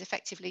is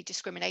effectively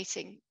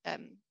discriminating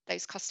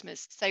those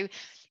customers. So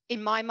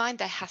in my mind,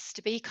 there has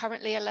to be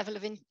currently a level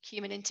of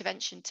human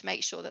intervention to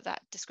make sure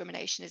that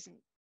discrimination isn't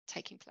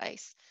taking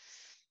place.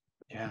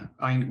 Yeah,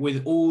 I mean,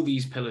 with all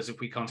these pillars,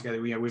 if we come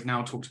together, we've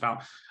now talked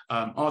about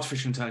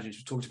artificial intelligence,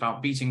 we've talked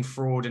about beating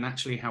fraud and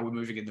actually how we're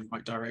moving in the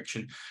right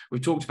direction.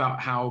 We've talked about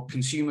how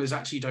consumers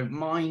actually don't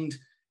mind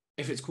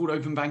if it's called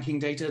open banking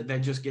data, they're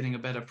just getting a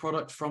better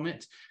product from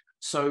it.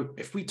 So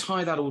if we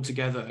tie that all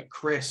together,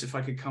 Chris, if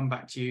I could come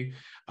back to you,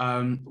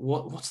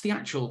 what's the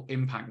actual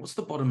impact? What's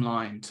the bottom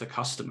line to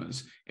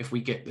customers if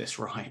we get this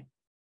right?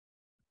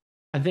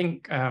 I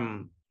think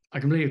I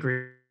completely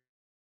agree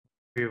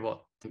with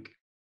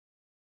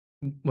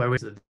where we're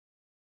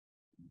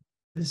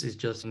This is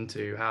just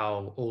into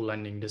how all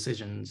lending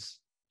decisions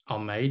are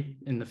made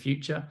in the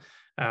future,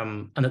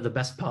 and that the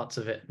best parts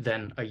of it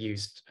then are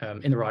used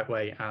in the right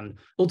way. And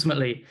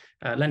ultimately,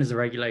 lenders are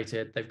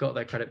regulated, they've got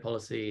their credit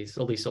policies,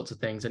 all these sorts of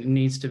things, and it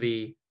needs to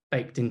be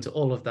baked into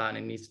all of that, and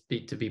it needs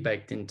to be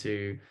baked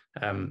into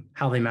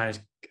how they manage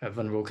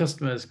vulnerable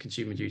customers,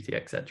 consumer duty,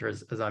 etc.,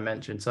 as I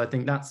mentioned. So I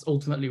think that's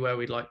ultimately where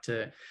we'd like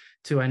to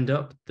end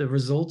up. The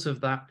result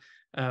of that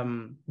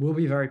will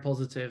be very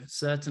positive,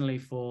 certainly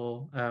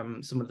for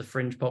some of the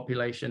fringe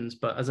populations.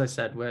 But as I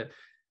said, we're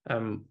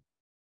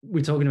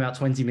talking about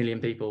 20 million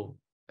people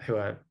who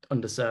are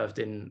underserved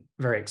in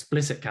very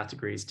explicit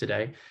categories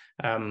today.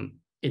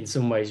 In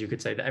some ways, you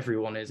could say that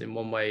everyone is in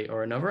one way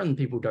or another, and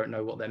people don't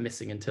know what they're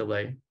missing until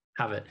they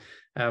have it.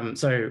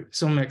 So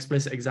some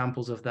explicit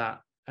examples of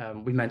that,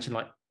 we mentioned,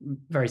 like,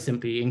 very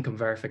simply, income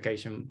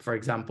verification, for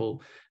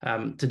example.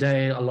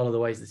 Today, a lot of the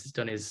ways this is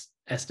done is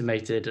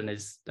estimated and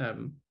is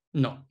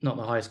not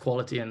the highest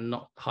quality and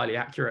not highly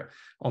accurate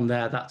on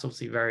there. That's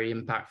obviously very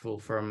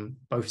impactful from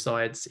both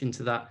sides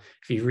into that.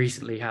 If you've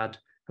recently had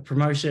a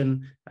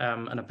promotion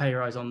and a pay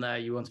rise on there,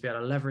 you want to be able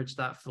to leverage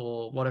that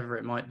for whatever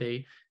it might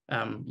be.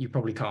 You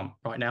probably can't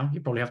right now. You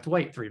probably have to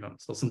wait 3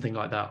 months or something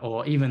like that,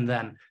 or even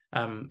then,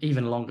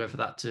 even longer for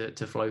that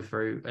to flow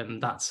through.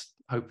 And that's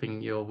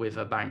hoping you're with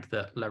a bank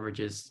that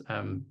leverages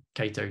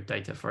Cato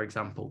data, for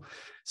example.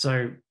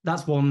 So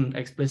that's one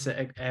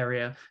explicit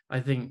area. I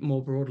think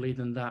more broadly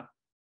than that,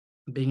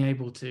 being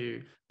able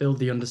to build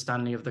the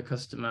understanding of the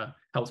customer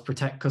helps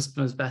protect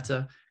customers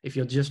better. If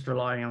you're just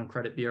relying on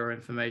credit bureau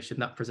information,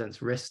 that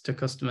presents risk to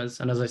customers.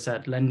 And as I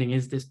said, lending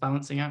is this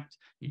balancing act.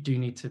 You do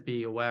need to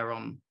be aware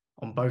on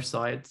both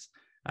sides.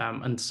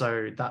 And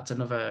so that's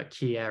another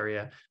key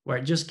area where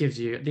it just gives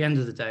you, at the end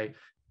of the day,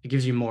 it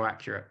gives you more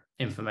accurate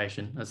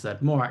information. As I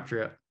said, more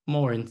accurate,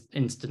 more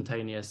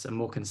instantaneous and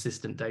more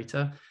consistent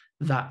data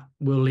that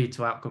will lead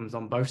to outcomes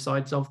on both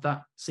sides of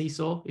that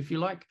seesaw, if you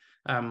like.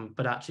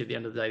 But actually, at the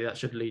end of the day, that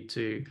should lead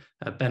to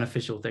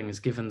beneficial things,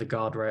 given the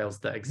guardrails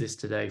that exist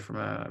today from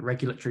a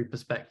regulatory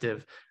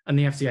perspective. And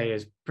the FCA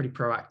is pretty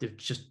proactive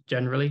just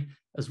generally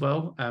as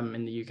well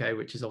in the UK,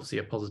 which is obviously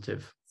a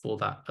positive for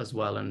that as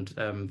well, and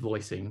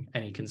voicing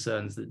any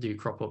concerns that do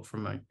crop up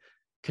from a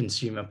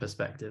consumer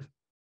perspective.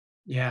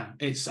 Yeah,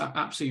 it's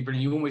absolutely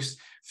brilliant. You almost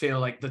feel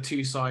like the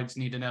two sides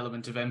need an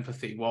element of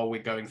empathy while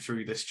we're going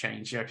through this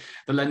change. You know,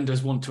 the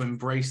lenders want to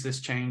embrace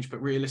this change,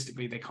 but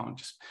realistically, they can't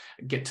just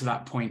get to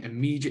that point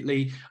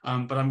immediately.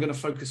 But I'm going to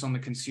focus on the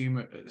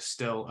consumer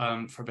still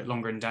for a bit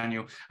longer. And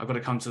Daniel, I've got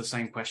to come to the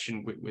same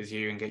question with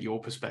you and get your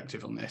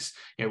perspective on this.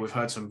 You know, we've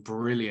heard some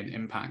brilliant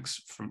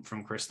impacts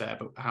from Chris there,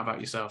 but how about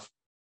yourself?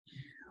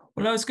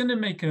 Well, I was going to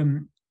make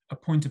a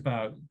point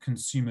about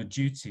consumer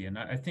duty, and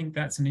I think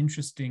that's an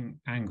interesting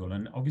angle.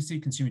 And obviously,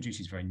 consumer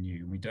duty is very new,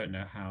 and we don't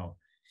know how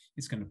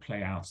it's going to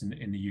play out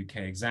in the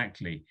UK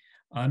exactly.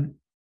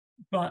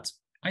 But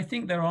I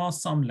think there are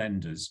some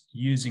lenders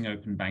using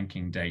open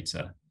banking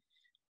data,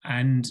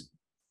 and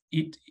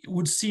it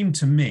would seem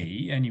to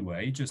me,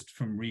 anyway, just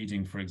from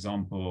reading, for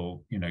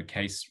example,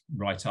 case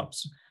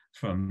write-ups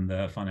from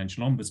the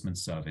Financial Ombudsman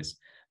Service,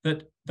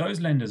 that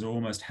those lenders are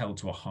almost held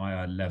to a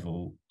higher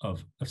level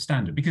of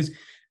standard, because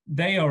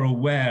they are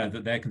aware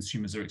that their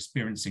consumers are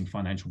experiencing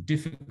financial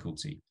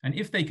difficulty. And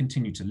if they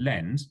continue to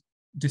lend,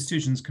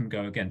 decisions can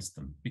go against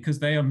them because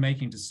they are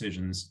making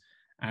decisions,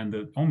 and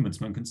the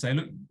Ombudsman can say,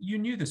 look, you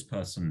knew this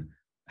person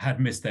had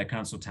missed their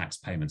council tax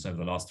payments over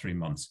the last 3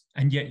 months,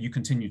 and yet you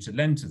continue to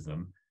lend to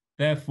them.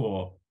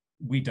 Therefore,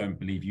 we don't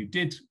believe you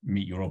did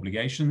meet your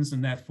obligations,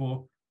 and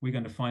therefore we're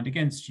going to find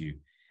against you.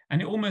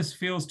 And it almost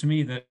feels to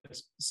me that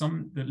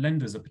the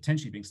lenders are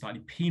potentially being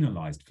slightly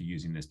penalized for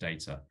using this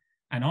data.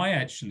 And I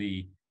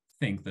actually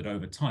think that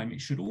over time, it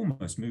should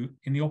almost move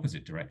in the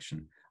opposite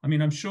direction. I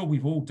mean, I'm sure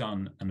we've all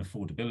done an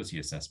affordability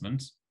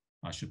assessment.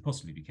 I should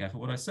possibly be careful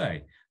what I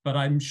say, but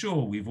I'm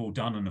sure we've all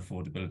done an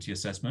affordability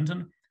assessment.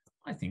 And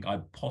I think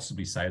I'd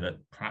possibly say that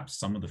perhaps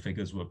some of the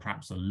figures were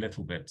perhaps a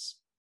little bit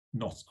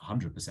not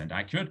 100%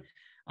 accurate.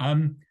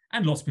 And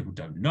lots of people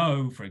don't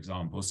know, for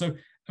example. So,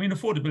 I mean,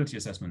 affordability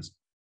assessments,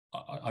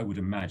 I would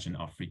imagine,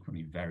 are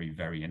frequently very,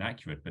 very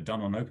inaccurate, but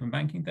done on open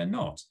banking, they're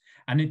not.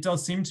 And it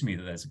does seem to me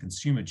that there's a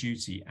consumer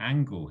duty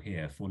angle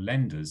here for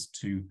lenders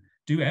to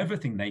do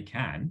everything they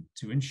can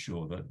to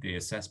ensure that the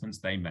assessments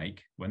they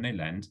make when they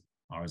lend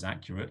are as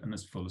accurate and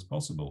as full as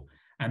possible.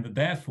 And that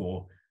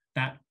therefore,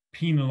 that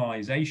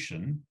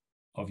penalization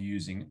of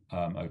using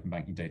open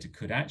banking data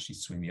could actually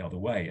swing the other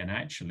way. And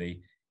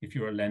actually, if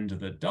you're a lender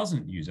that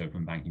doesn't use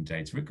open banking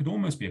data, it could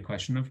almost be a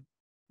question of,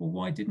 well,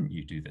 why didn't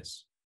you do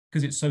this?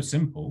 Because it's so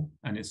simple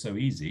and it's so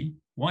easy.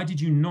 Why did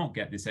you not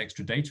get this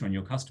extra data on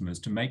your customers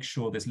to make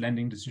sure this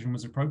lending decision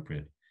was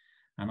appropriate?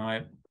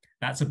 And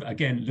that's,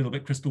 again, a little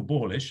bit crystal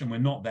ballish, and we're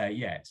not there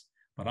yet.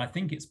 But I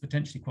think it's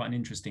potentially quite an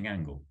interesting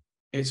angle.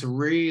 It's a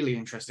really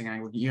interesting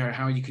angle,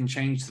 how you can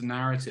change the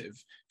narrative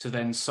to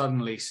then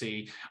suddenly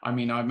see. I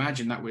mean, I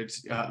imagine that would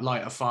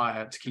light a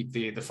fire, to keep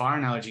the fire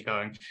analogy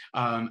going,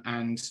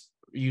 and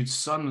you'd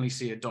suddenly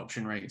see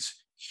adoption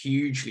rates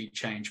hugely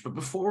changed. But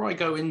before I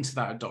go into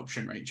that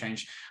adoption rate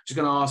change, I'm just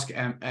going to ask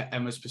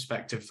Emma's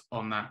perspective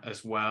on that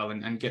as well,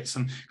 and get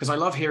some, because I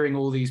love hearing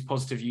all these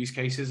positive use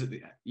cases at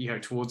the,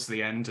 towards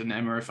the end. And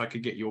Emma, if I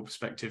could get your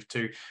perspective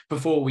too,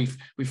 before we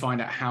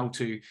find out how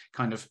to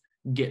kind of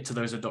get to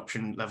those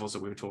adoption levels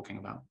that we were talking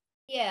about.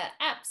 Yeah,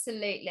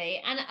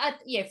 absolutely. And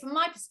from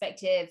my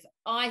perspective,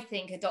 I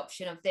think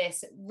adoption of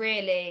this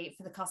really,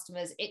 for the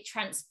customers, it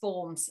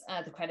transforms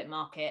the credit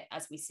market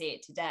as we see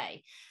it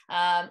today.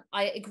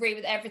 I agree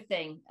with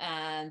everything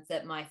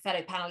that my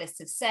fellow panelists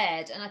have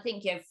said. And I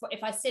think,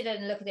 if I sit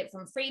and look at it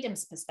from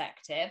Freedom's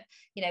perspective,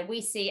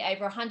 we see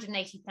over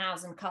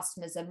 180,000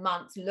 customers a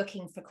month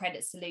looking for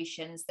credit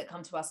solutions that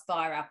come to us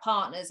via our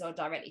partners or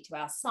directly to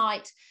our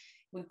site.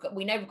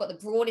 We know we've got the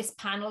broadest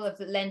panel of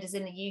lenders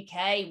in the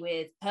UK,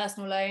 with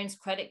personal loans,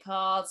 credit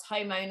cards,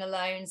 homeowner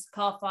loans,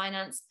 car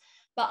finance,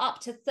 but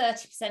up to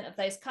 30% of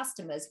those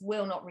customers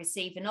will not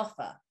receive an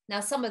offer. Now,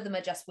 some of them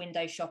are just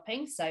window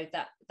shopping, so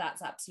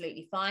that's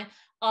absolutely fine.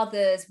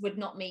 Others would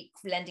not meet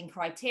lending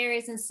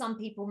criteria, and some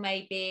people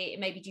it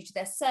may be due to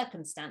their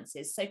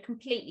circumstances. So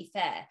completely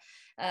fair,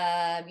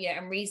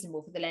 and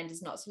reasonable for the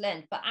lenders not to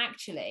lend. But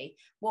actually,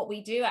 what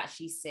we do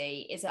actually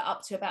see is that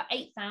up to about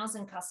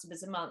 8,000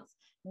 customers a month,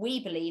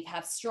 we believe,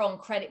 have strong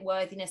credit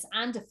worthiness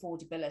and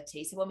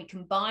affordability. So when we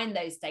combine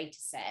those data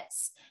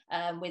sets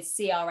with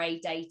CRA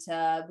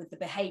data, with the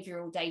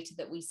behavioural data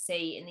that we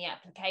see in the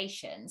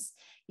applications,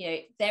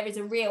 there is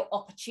a real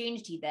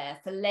opportunity there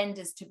for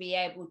lenders to be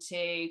able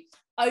to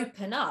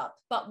open up,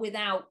 but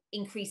without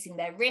increasing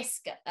their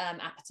risk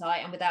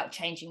appetite and without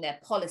changing their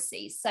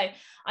policies. So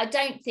I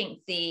don't think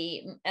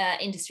the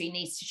industry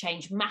needs to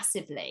change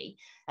massively,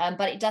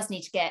 but it does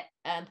need to get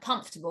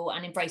comfortable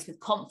and embrace with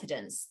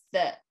confidence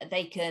that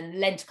they can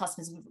lend to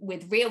customers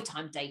with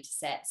real-time data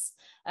sets.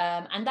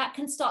 And that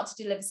can start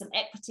to deliver some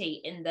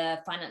equity in the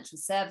financial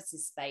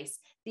services space.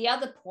 The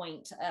other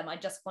point I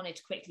just wanted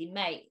to quickly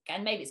make,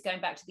 and maybe it's going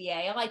back to the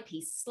AI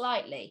piece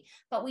slightly,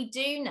 but we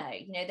do know,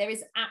 there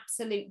is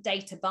absolute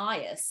data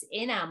bias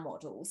in our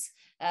models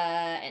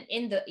and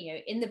in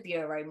the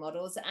bureau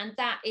models, and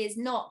that is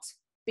not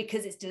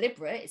because it's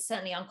deliberate. It's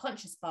certainly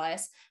unconscious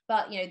bias,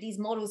 but these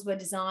models were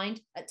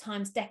designed at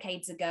times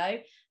decades ago,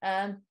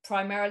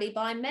 primarily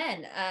by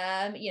men,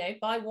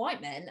 by white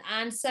men.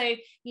 And so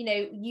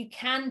you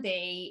can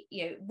be,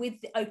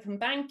 with the open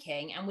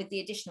banking and with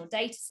the additional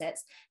data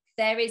sets,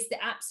 there is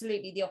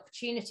absolutely the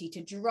opportunity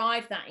to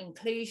drive that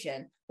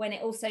inclusion when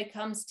it also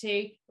comes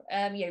to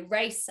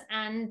race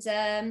and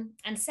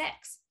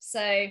sex.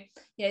 So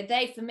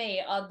they, for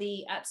me, are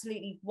the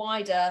absolutely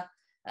wider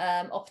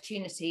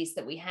opportunities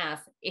that we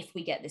have if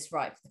we get this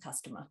right for the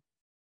customer.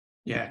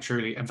 Yeah,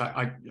 truly. In fact,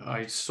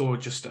 I saw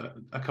just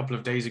a couple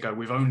of days ago,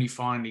 we've only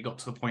finally got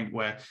to the point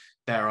where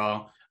there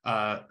are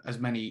as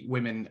many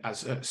women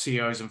as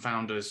CEOs and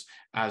founders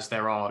as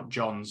there are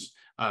Johns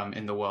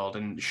in the world.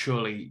 And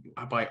surely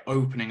by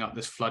opening up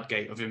this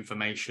floodgate of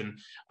information,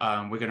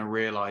 we're going to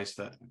realize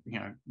that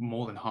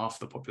more than half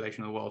the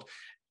population of the world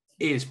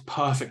is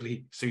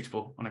perfectly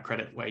suitable on a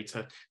credit way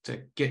to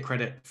get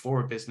credit for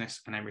a business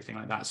and everything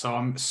like that. So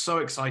I'm so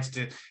excited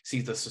to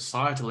see the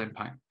societal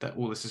impact that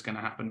all this is going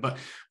to happen. But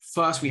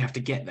first we have to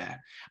get there.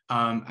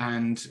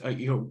 One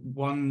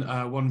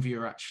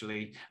viewer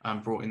actually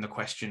brought in the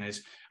question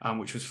is,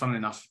 which was fun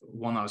enough,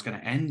 one I was going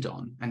to end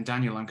on. And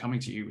Daniel, I'm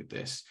coming to you with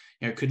this.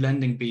 Could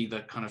lending be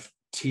the kind of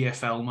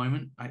TFL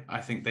moment,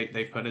 I think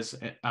they put as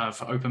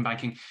for open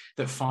banking,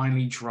 that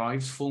finally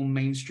drives full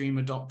mainstream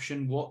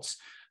adoption? What's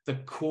the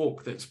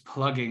cork that's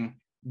plugging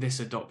this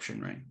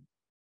adoption rate?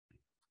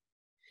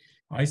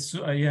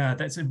 Yeah,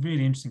 that's a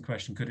really interesting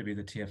question. Could it be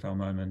the TFL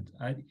moment?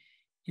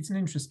 It's an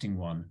interesting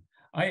one.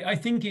 I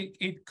think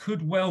it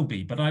could well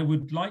be, but I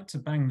would like to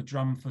bang the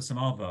drum for some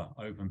other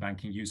open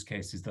banking use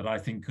cases that I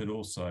think could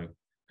also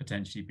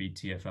potentially be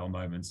TFL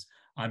moments.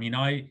 I mean,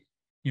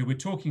 we're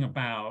talking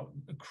about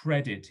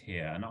credit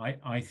here, and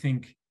I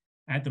think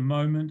at the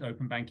moment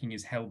open banking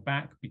is held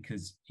back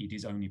because it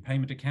is only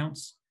payment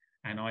accounts.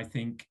 And I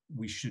think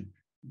we should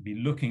be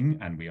looking,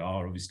 and we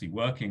are obviously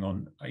working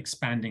on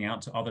expanding out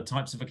to other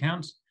types of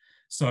accounts,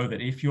 so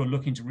that if you're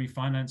looking to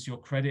refinance your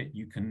credit,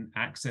 you can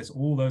access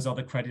all those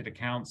other credit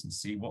accounts and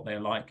see what they're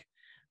like.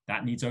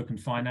 That needs open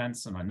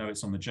finance, and I know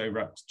it's on the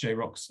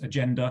JROC's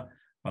agenda,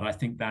 but I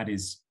think that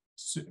is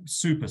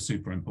super,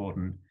 super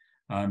important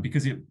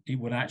because it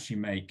would actually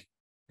make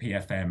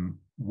PFM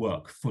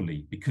work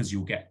fully, because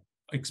you'll get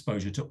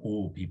exposure to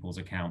all people's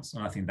accounts.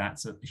 And I think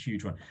that's a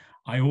huge one.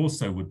 I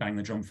also would bang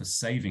the drum for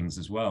savings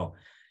as well.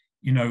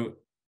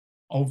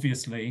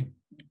 Obviously,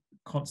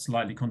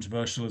 slightly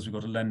controversial as we've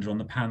got a lender on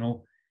the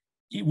panel,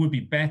 it would be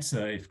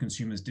better if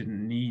consumers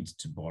didn't need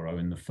to borrow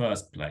in the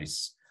first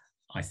place,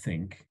 I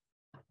think.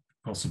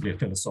 Possibly a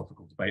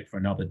philosophical debate for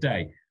another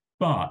day.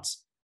 But,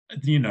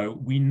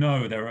 we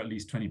know there are at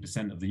least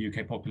 20% of the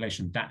UK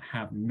population that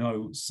have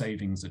no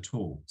savings at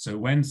all. So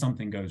when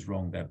something goes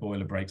wrong, their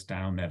boiler breaks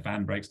down, their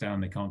van breaks down,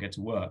 they can't get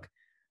to work,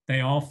 they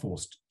are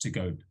forced to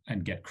go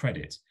and get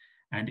credit.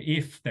 And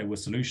if there were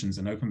solutions,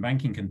 and open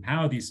banking can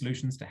power these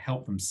solutions to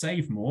help them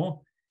save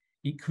more,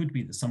 it could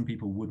be that some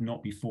people would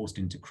not be forced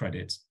into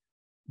credit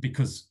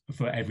because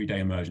for everyday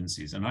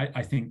emergencies. And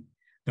I think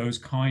those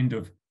kind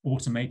of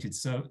automated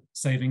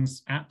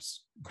savings apps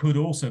could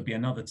also be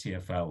another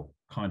TFL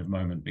kind of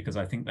moment, because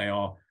I think they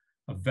are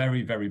a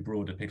very, very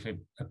broad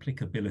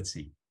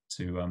applicability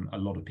to a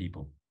lot of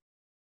people.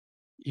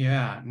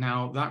 Yeah,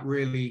 now that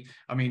really,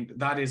 I mean,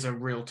 that is a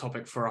real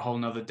topic for a whole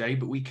nother day,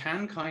 but we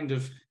can kind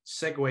of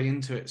segue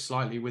into it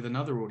slightly with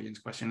another audience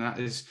question. That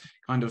is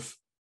kind of,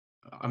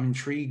 I'm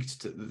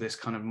intrigued to this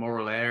kind of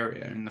moral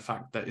area and the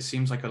fact that it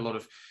seems like a lot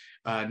of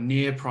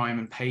near prime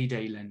and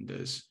payday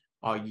lenders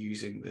are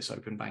using this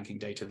open banking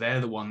data.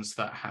 They're the ones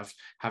that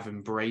have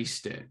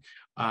embraced it.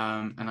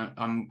 And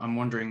I'm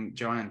wondering,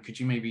 Joanne, could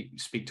you maybe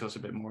speak to us a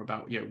bit more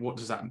about, what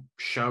does that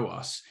show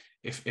us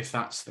if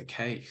that's the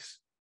case?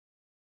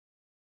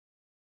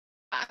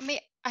 I mean,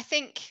 I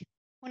think,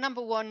 well,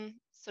 number one,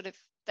 sort of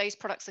those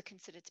products are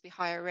considered to be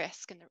higher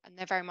risk, and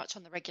they're very much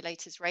on the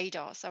regulator's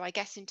radar. So I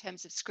guess in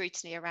terms of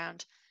scrutiny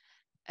around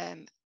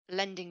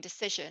lending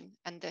decision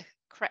and the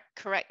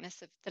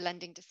correctness of the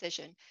lending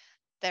decision,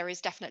 there is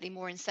definitely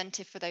more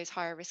incentive for those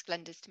higher risk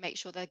lenders to make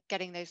sure they're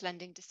getting those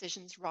lending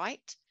decisions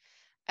right.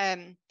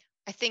 I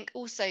think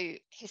also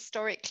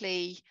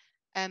historically,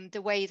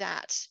 the way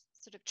that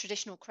sort of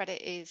traditional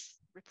credit is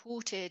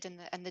reported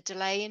and the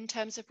delay in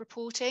terms of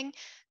reporting,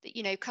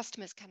 that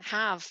customers can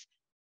have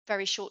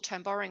very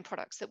short-term borrowing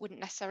products that wouldn't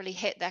necessarily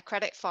hit their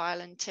credit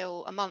file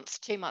until a month,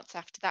 2 months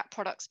after that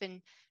product's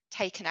been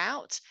taken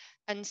out.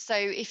 And so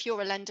if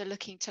you're a lender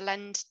looking to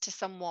lend to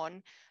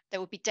someone,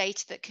 there will be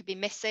data that could be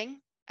missing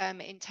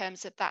in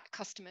terms of that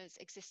customer's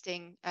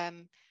existing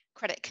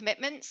credit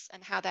commitments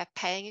and how they're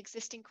paying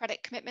existing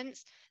credit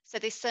commitments. So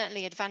there's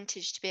certainly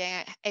advantage to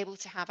being able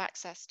to have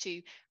access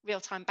to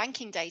real-time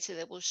banking data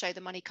that will show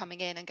the money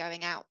coming in and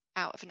going out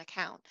of an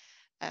account.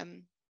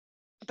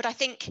 But I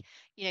think,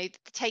 the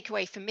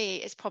takeaway for me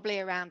is probably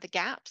around the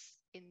gaps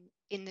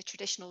in the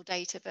traditional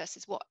data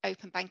versus what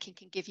open banking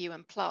can give you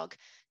and plug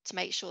to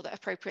make sure that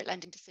appropriate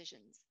lending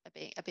decisions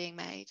are being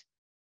made.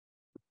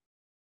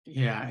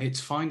 Yeah,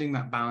 it's finding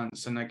that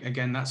balance. And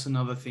again, that's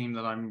another theme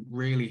that I'm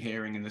really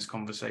hearing in this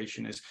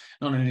conversation is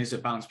not only is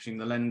it balance between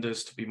the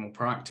lenders to be more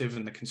proactive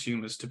and the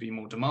consumers to be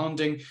more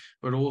demanding,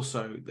 but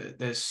also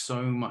there's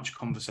so much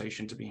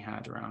conversation to be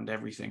had around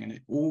everything. And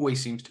it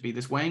always seems to be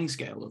this weighing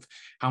scale of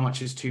how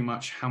much is too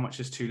much, how much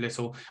is too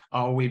little.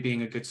 Are we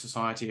being a good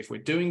society if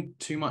we're doing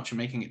too much and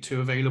making it too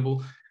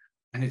available?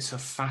 And it's a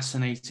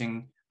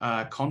fascinating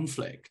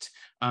conflict.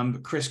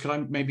 But Chris, could I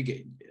maybe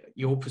get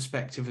your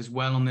perspective as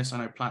well on this? I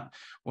know Platt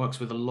works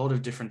with a lot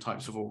of different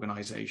types of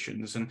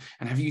organizations, and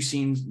have you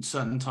seen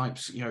certain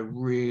types,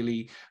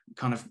 really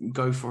kind of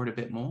go for it a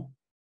bit more?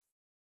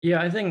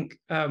 Yeah, I think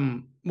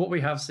what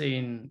we have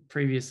seen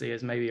previously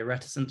is maybe a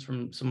reticence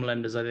from some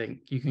lenders. I think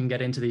you can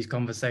get into these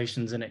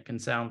conversations and it can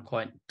sound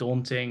quite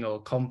daunting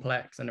or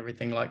complex and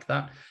everything like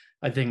that.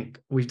 I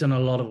think we've done a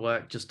lot of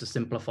work just to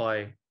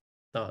simplify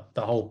the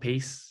whole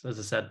piece. As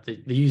I said,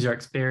 the user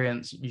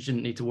experience, you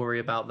shouldn't need to worry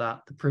about that.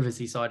 The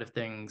privacy side of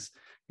things,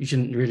 you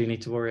shouldn't really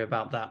need to worry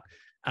about that.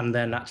 And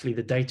then actually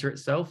the data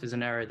itself is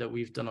an area that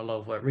we've done a lot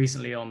of work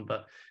recently on,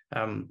 but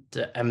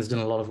Emma's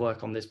done a lot of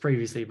work on this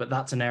previously, but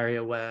that's an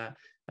area where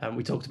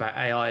we talked about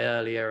AI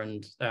earlier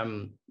and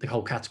the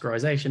whole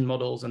categorization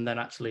models, and then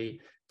actually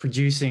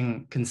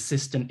producing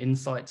consistent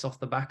insights off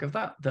the back of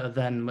that are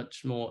then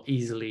much more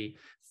easily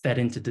fed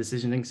into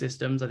decisioning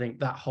systems. I think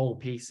that whole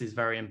piece is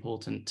very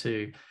important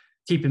to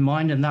keep in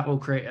mind, and that will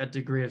create a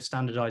degree of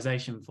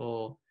standardization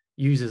for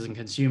users and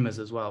consumers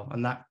as well.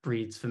 And that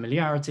breeds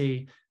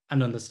familiarity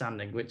and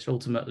understanding, which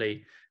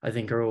ultimately I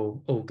think are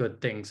all good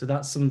things. So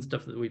that's some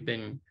stuff that we've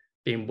been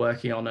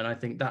working on. And I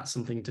think that's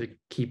something to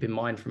keep in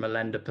mind from a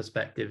lender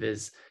perspective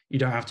is you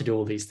don't have to do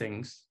all these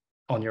things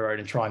on your own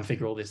and try and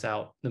figure all this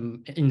out. The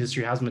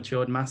industry has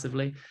matured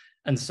massively.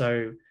 And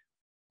so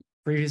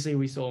previously,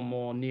 we saw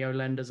more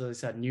neo-lenders, as I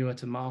said, newer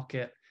to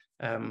market,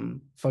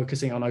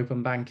 focusing on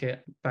open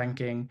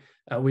banking.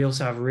 We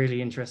also have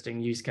really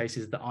interesting use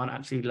cases that aren't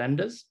actually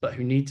lenders, but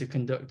who need to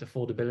conduct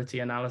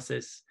affordability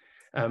analysis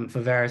for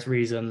various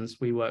reasons.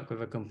 We work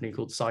with a company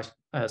called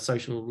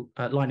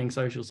Lightning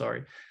Social,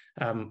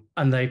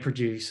 and they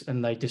produce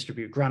and they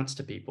distribute grants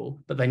to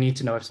people, but they need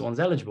to know if someone's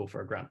eligible for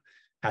a grant.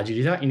 How do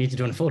you do that? You need to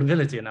do an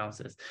affordability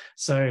analysis.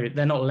 So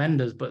they're not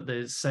lenders, but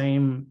the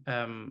same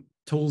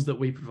tools that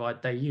we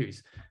provide, they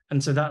use.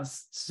 And so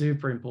that's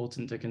super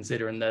important to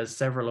consider. And there's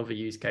several other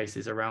use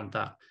cases around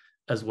that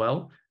as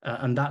well.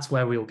 And that's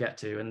where we'll get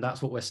to. And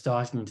that's what we're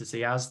starting to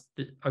see as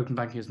the open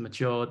banking has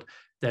matured.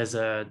 There's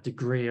a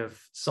degree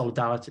of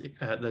solidarity.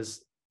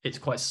 It's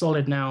quite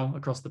solid now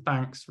across the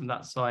banks from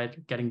that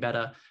side, getting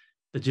better.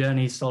 The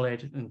journey is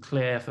solid and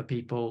clear for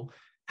people.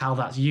 How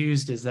that's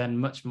used is then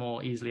much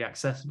more easily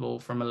accessible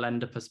from a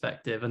lender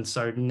perspective. And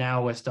so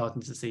now we're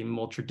starting to see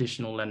more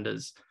traditional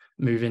lenders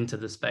move into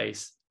the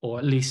space, or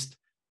at least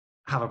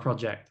have a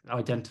project,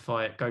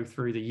 identify it, go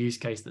through the use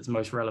case that's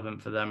most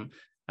relevant for them.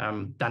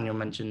 Daniel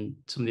mentioned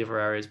some of the other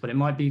areas, but it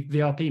might be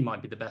VRP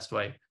might be the best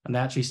way. And they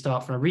actually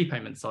start from a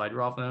repayment side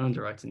rather than an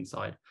underwriting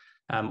side.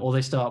 or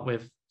they start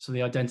with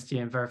the identity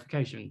and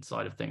verification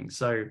side of things.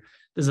 So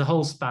there's a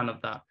whole span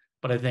of that.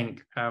 But I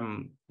think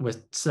we're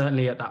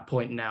certainly at that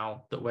point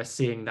now that we're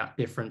seeing that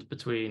difference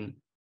between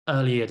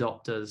early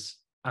adopters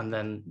and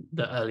then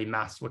the early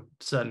mass. We're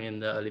certainly in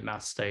the early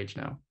mass stage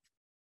now.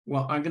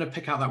 Well, I'm going to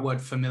pick out that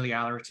word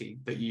familiarity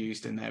that you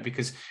used in there,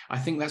 because I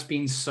think that's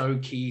been so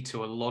key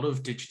to a lot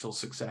of digital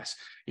success.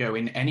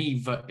 In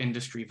any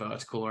industry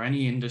vertical or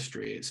any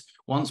industry, is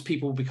once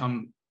people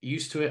become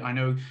used to it. I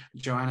know,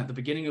 Joanne, at the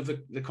beginning of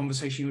the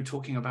conversation, you were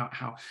talking about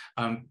how,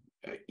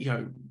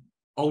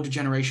 older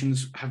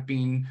generations have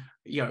been,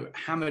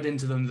 hammered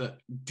into them that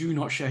do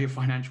not share your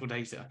financial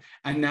data.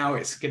 And now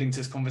it's getting to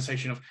this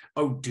conversation of,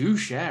 oh, do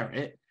share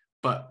it,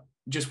 but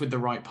just with the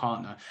right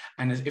partner.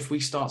 And if we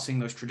start seeing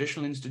those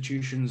traditional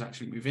institutions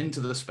actually move into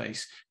the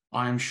space,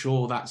 I'm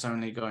sure that's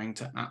only going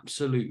to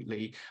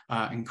absolutely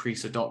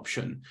increase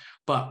adoption.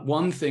 But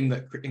one thing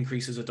that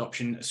increases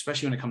adoption,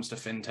 especially when it comes to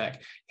fintech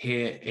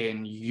here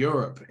in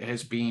Europe,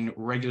 has been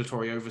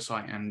regulatory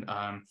oversight. And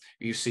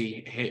you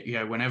see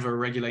here, whenever a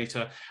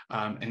regulator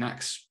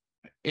enacts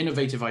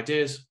innovative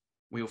ideas,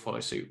 we will follow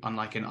suit,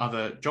 unlike in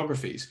other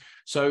geographies.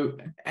 So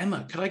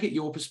Emma, could I get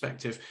your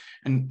perspective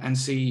and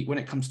see, when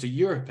it comes to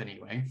Europe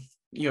anyway,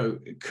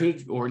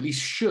 could, or at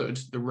least should,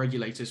 the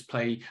regulators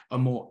play a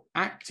more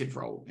active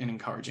role in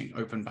encouraging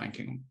open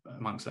banking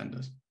amongst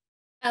lenders?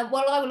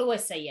 Well, I will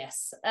always say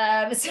yes.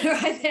 So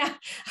right now,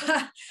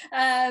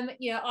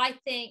 I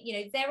think,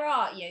 there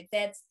are,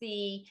 there's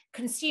the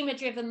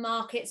consumer-driven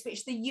markets,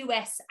 which the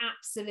US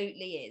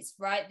absolutely is,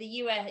 right? The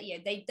US,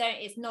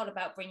 it's not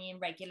about bringing in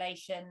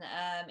regulation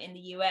in the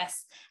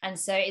US. And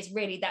so it's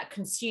really that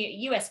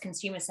US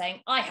consumer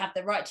saying, I have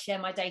the right to share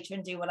my data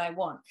and do what I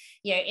want.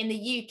 In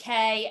the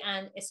UK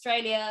and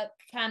Australia,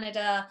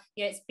 Canada,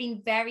 it's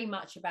been very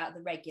much about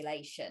the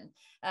regulation.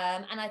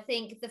 And I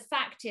think the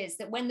fact is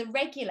that when the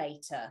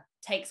regulator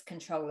takes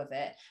control of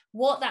it,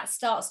 what that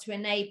starts to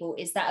enable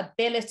is that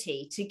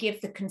ability to give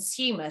the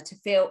consumer to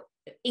feel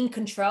in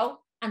control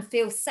and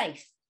feel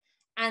safe.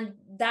 And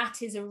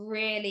that is a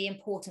really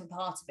important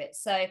part of it.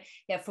 So,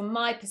 from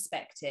my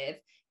perspective,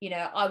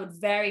 I would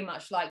very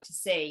much like to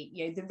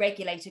see, the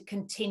regulator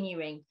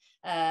continuing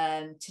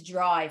to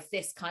drive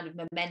this kind of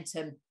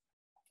momentum,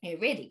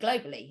 really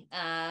globally.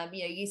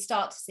 You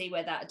start to see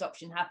where that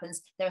adoption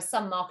happens. There are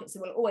some markets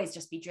that will always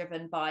just be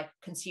driven by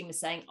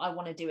consumers saying, I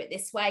want to do it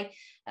this way,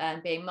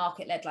 being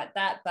market-led like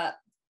that. But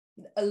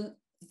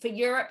for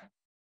Europe,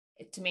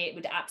 to me, it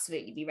would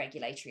absolutely be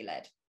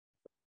regulatory-led.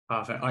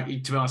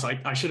 Perfect. To be honest,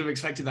 I should have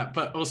expected that,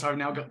 but also I've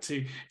now got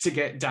to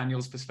get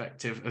Daniel's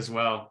perspective as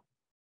well.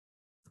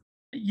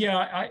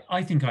 Yeah,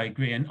 I think I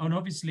agree. And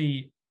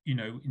obviously,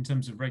 in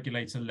terms of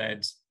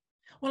regulator-led,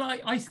 well,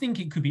 I think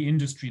it could be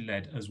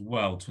industry-led as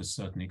well to a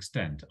certain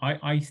extent.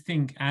 I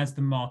think as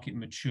the market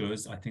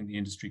matures, I think the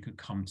industry could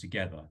come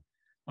together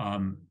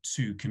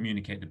to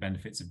communicate the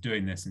benefits of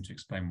doing this and to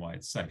explain why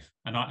it's safe.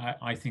 And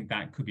I think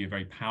that could be a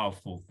very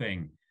powerful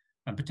thing,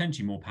 and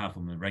potentially more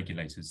powerful than the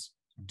regulators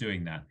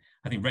doing that.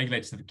 I think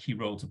regulators have a key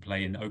role to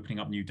play in opening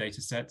up new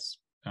data sets.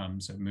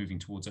 So moving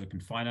towards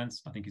open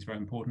finance, I think, is very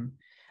important.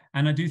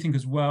 And I do think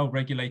as well,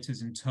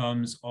 regulators in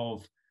terms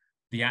of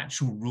the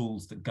actual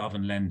rules that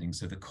govern lending,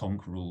 so the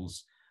CONC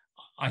rules,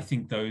 I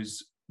think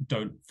those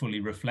don't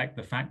fully reflect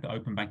the fact that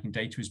open banking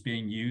data is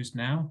being used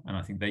now, and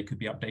I think they could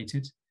be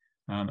updated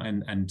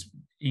and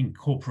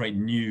incorporate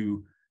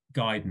new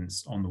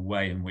guidance on the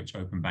way in which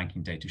open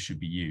banking data should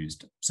be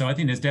used. So I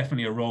think there's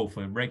definitely a role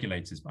for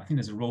regulators, but I think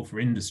there's a role for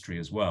industry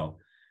as well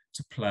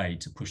to play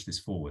to push this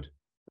forward.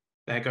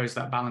 There goes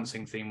that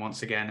balancing theme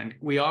once again, and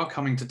we are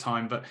coming to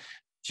time, but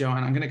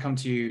Joanne, I'm going to come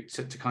to you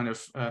to kind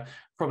of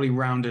probably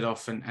round it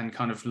off and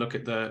kind of look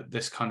at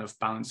this kind of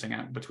balancing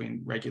act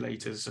between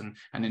regulators and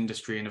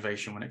industry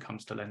innovation when it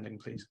comes to lending,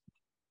 please.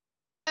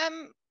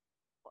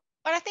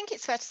 Well, I think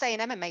it's fair to say,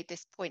 and Emma made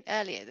this point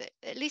earlier, that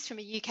at least from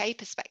a UK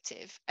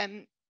perspective,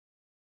 the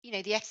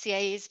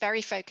FCA is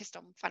very focused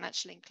on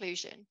financial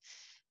inclusion,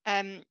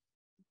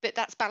 but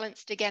that's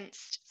balanced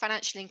against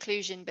financial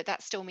inclusion, but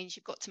that still means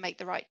you've got to make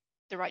the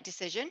right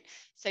decision.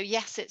 So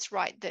yes, it's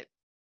right that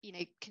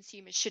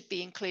consumers should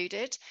be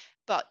included,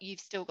 but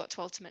you've still got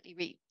to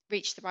ultimately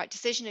reach the right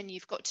decision, and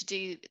you've got to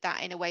do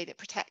that in a way that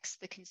protects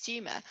the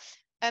consumer.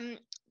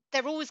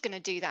 They're always going to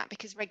do that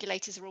because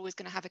regulators are always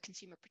going to have a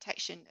consumer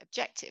protection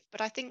objective. But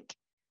I think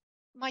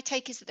my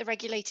take is that the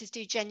regulators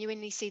do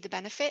genuinely see the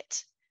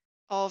benefit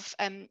of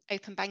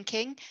open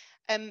banking,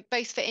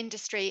 both for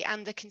industry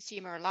and the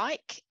consumer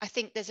alike. I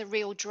think there's a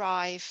real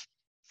drive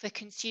for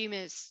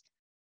consumers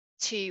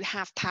to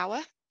have power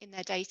in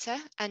their data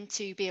and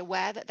to be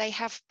aware that they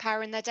have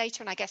power in their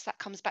data. And I guess that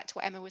comes back to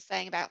what Emma was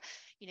saying about,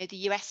 the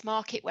US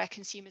market, where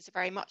consumers are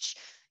very much,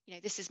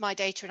 this is my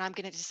data and I'm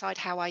going to decide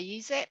how I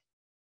use it.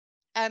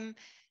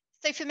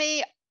 So for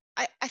me,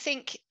 I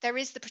think there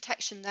is the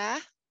protection there.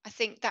 I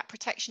think that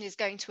protection is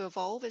going to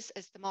evolve as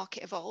the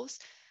market evolves.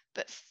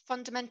 But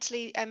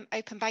fundamentally,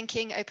 open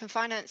banking, open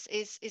finance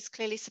is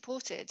clearly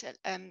supported,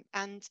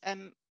 and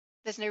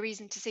there's no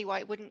reason to see why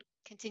it wouldn't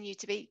continue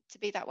to be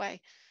that way.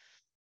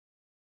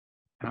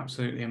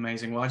 Absolutely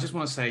amazing. Well, I just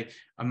want to say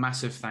a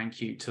massive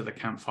thank you to the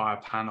Campfire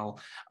panel.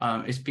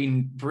 It's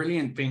been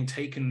brilliant being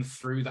taken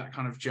through that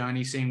kind of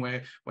journey, seeing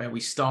where we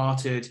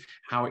started,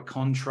 how it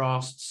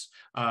contrasts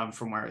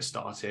from where it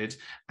started,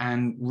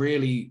 and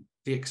really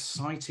the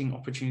exciting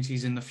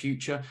opportunities in the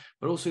future,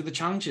 but also the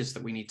challenges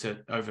that we need to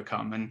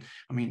overcome. And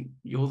I mean,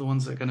 you're the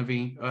ones that are going to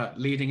be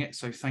leading it.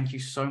 So thank you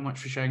so much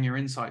for sharing your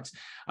insights.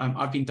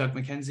 I've been Doug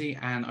Mackenzie,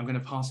 and I'm going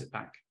to pass it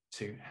back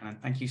to Helen.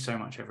 Thank you so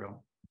much, everyone.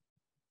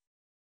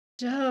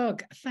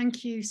 Doug,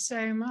 thank you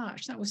so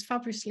much. That was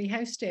fabulously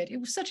hosted.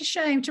 It was such a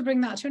shame to bring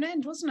that to an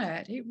end, wasn't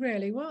it? It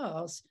really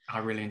was. I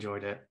really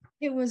enjoyed it.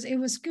 It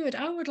was good.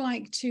 I would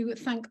like to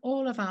thank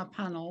all of our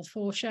panel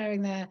for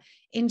sharing their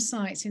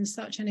insights in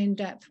such an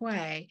in-depth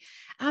way.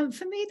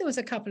 For me, there was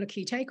a couple of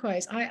key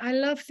takeaways. I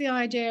love the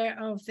idea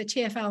of the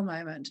TFL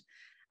moment.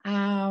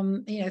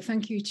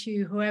 Thank you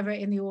to whoever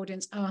in the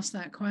audience asked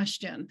that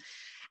question.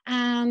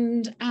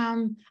 And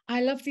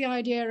I love the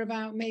idea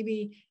about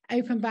maybe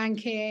open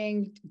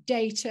banking,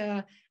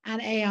 data, and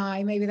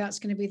AI. Maybe that's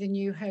going to be the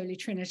new holy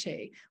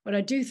trinity. But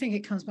I do think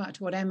it comes back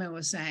to what Emma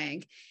was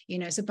saying.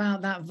 It's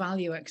about that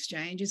value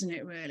exchange, isn't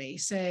it, really?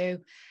 So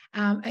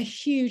a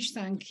huge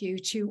thank you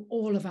to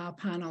all of our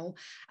panel.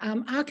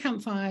 Our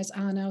campfires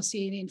are now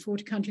seen in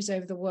 40 countries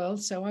over the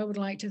world. So I would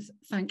like to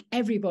thank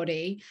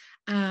everybody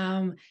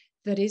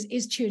that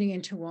is tuning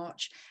in to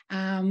watch.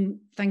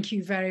 Thank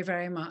you very,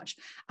 very much.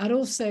 I'd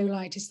also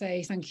like to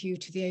say thank you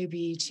to the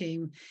OBE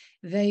team.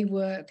 They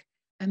work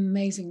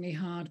amazingly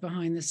hard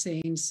behind the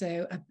scenes.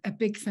 So a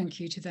big thank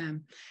you to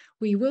them.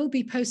 We will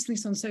be posting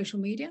this on social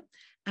media.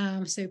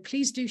 So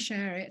please do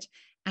share it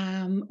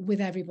with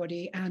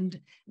everybody. And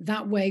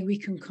that way we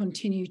can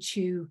continue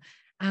to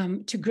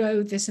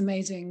grow this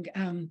amazing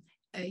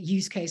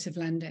use case of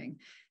lending.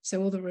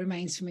 So all that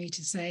remains for me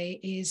to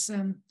say is,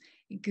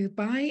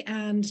 goodbye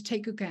and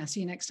take good care.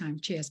 See you next time.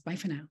 Cheers. Bye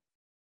for now.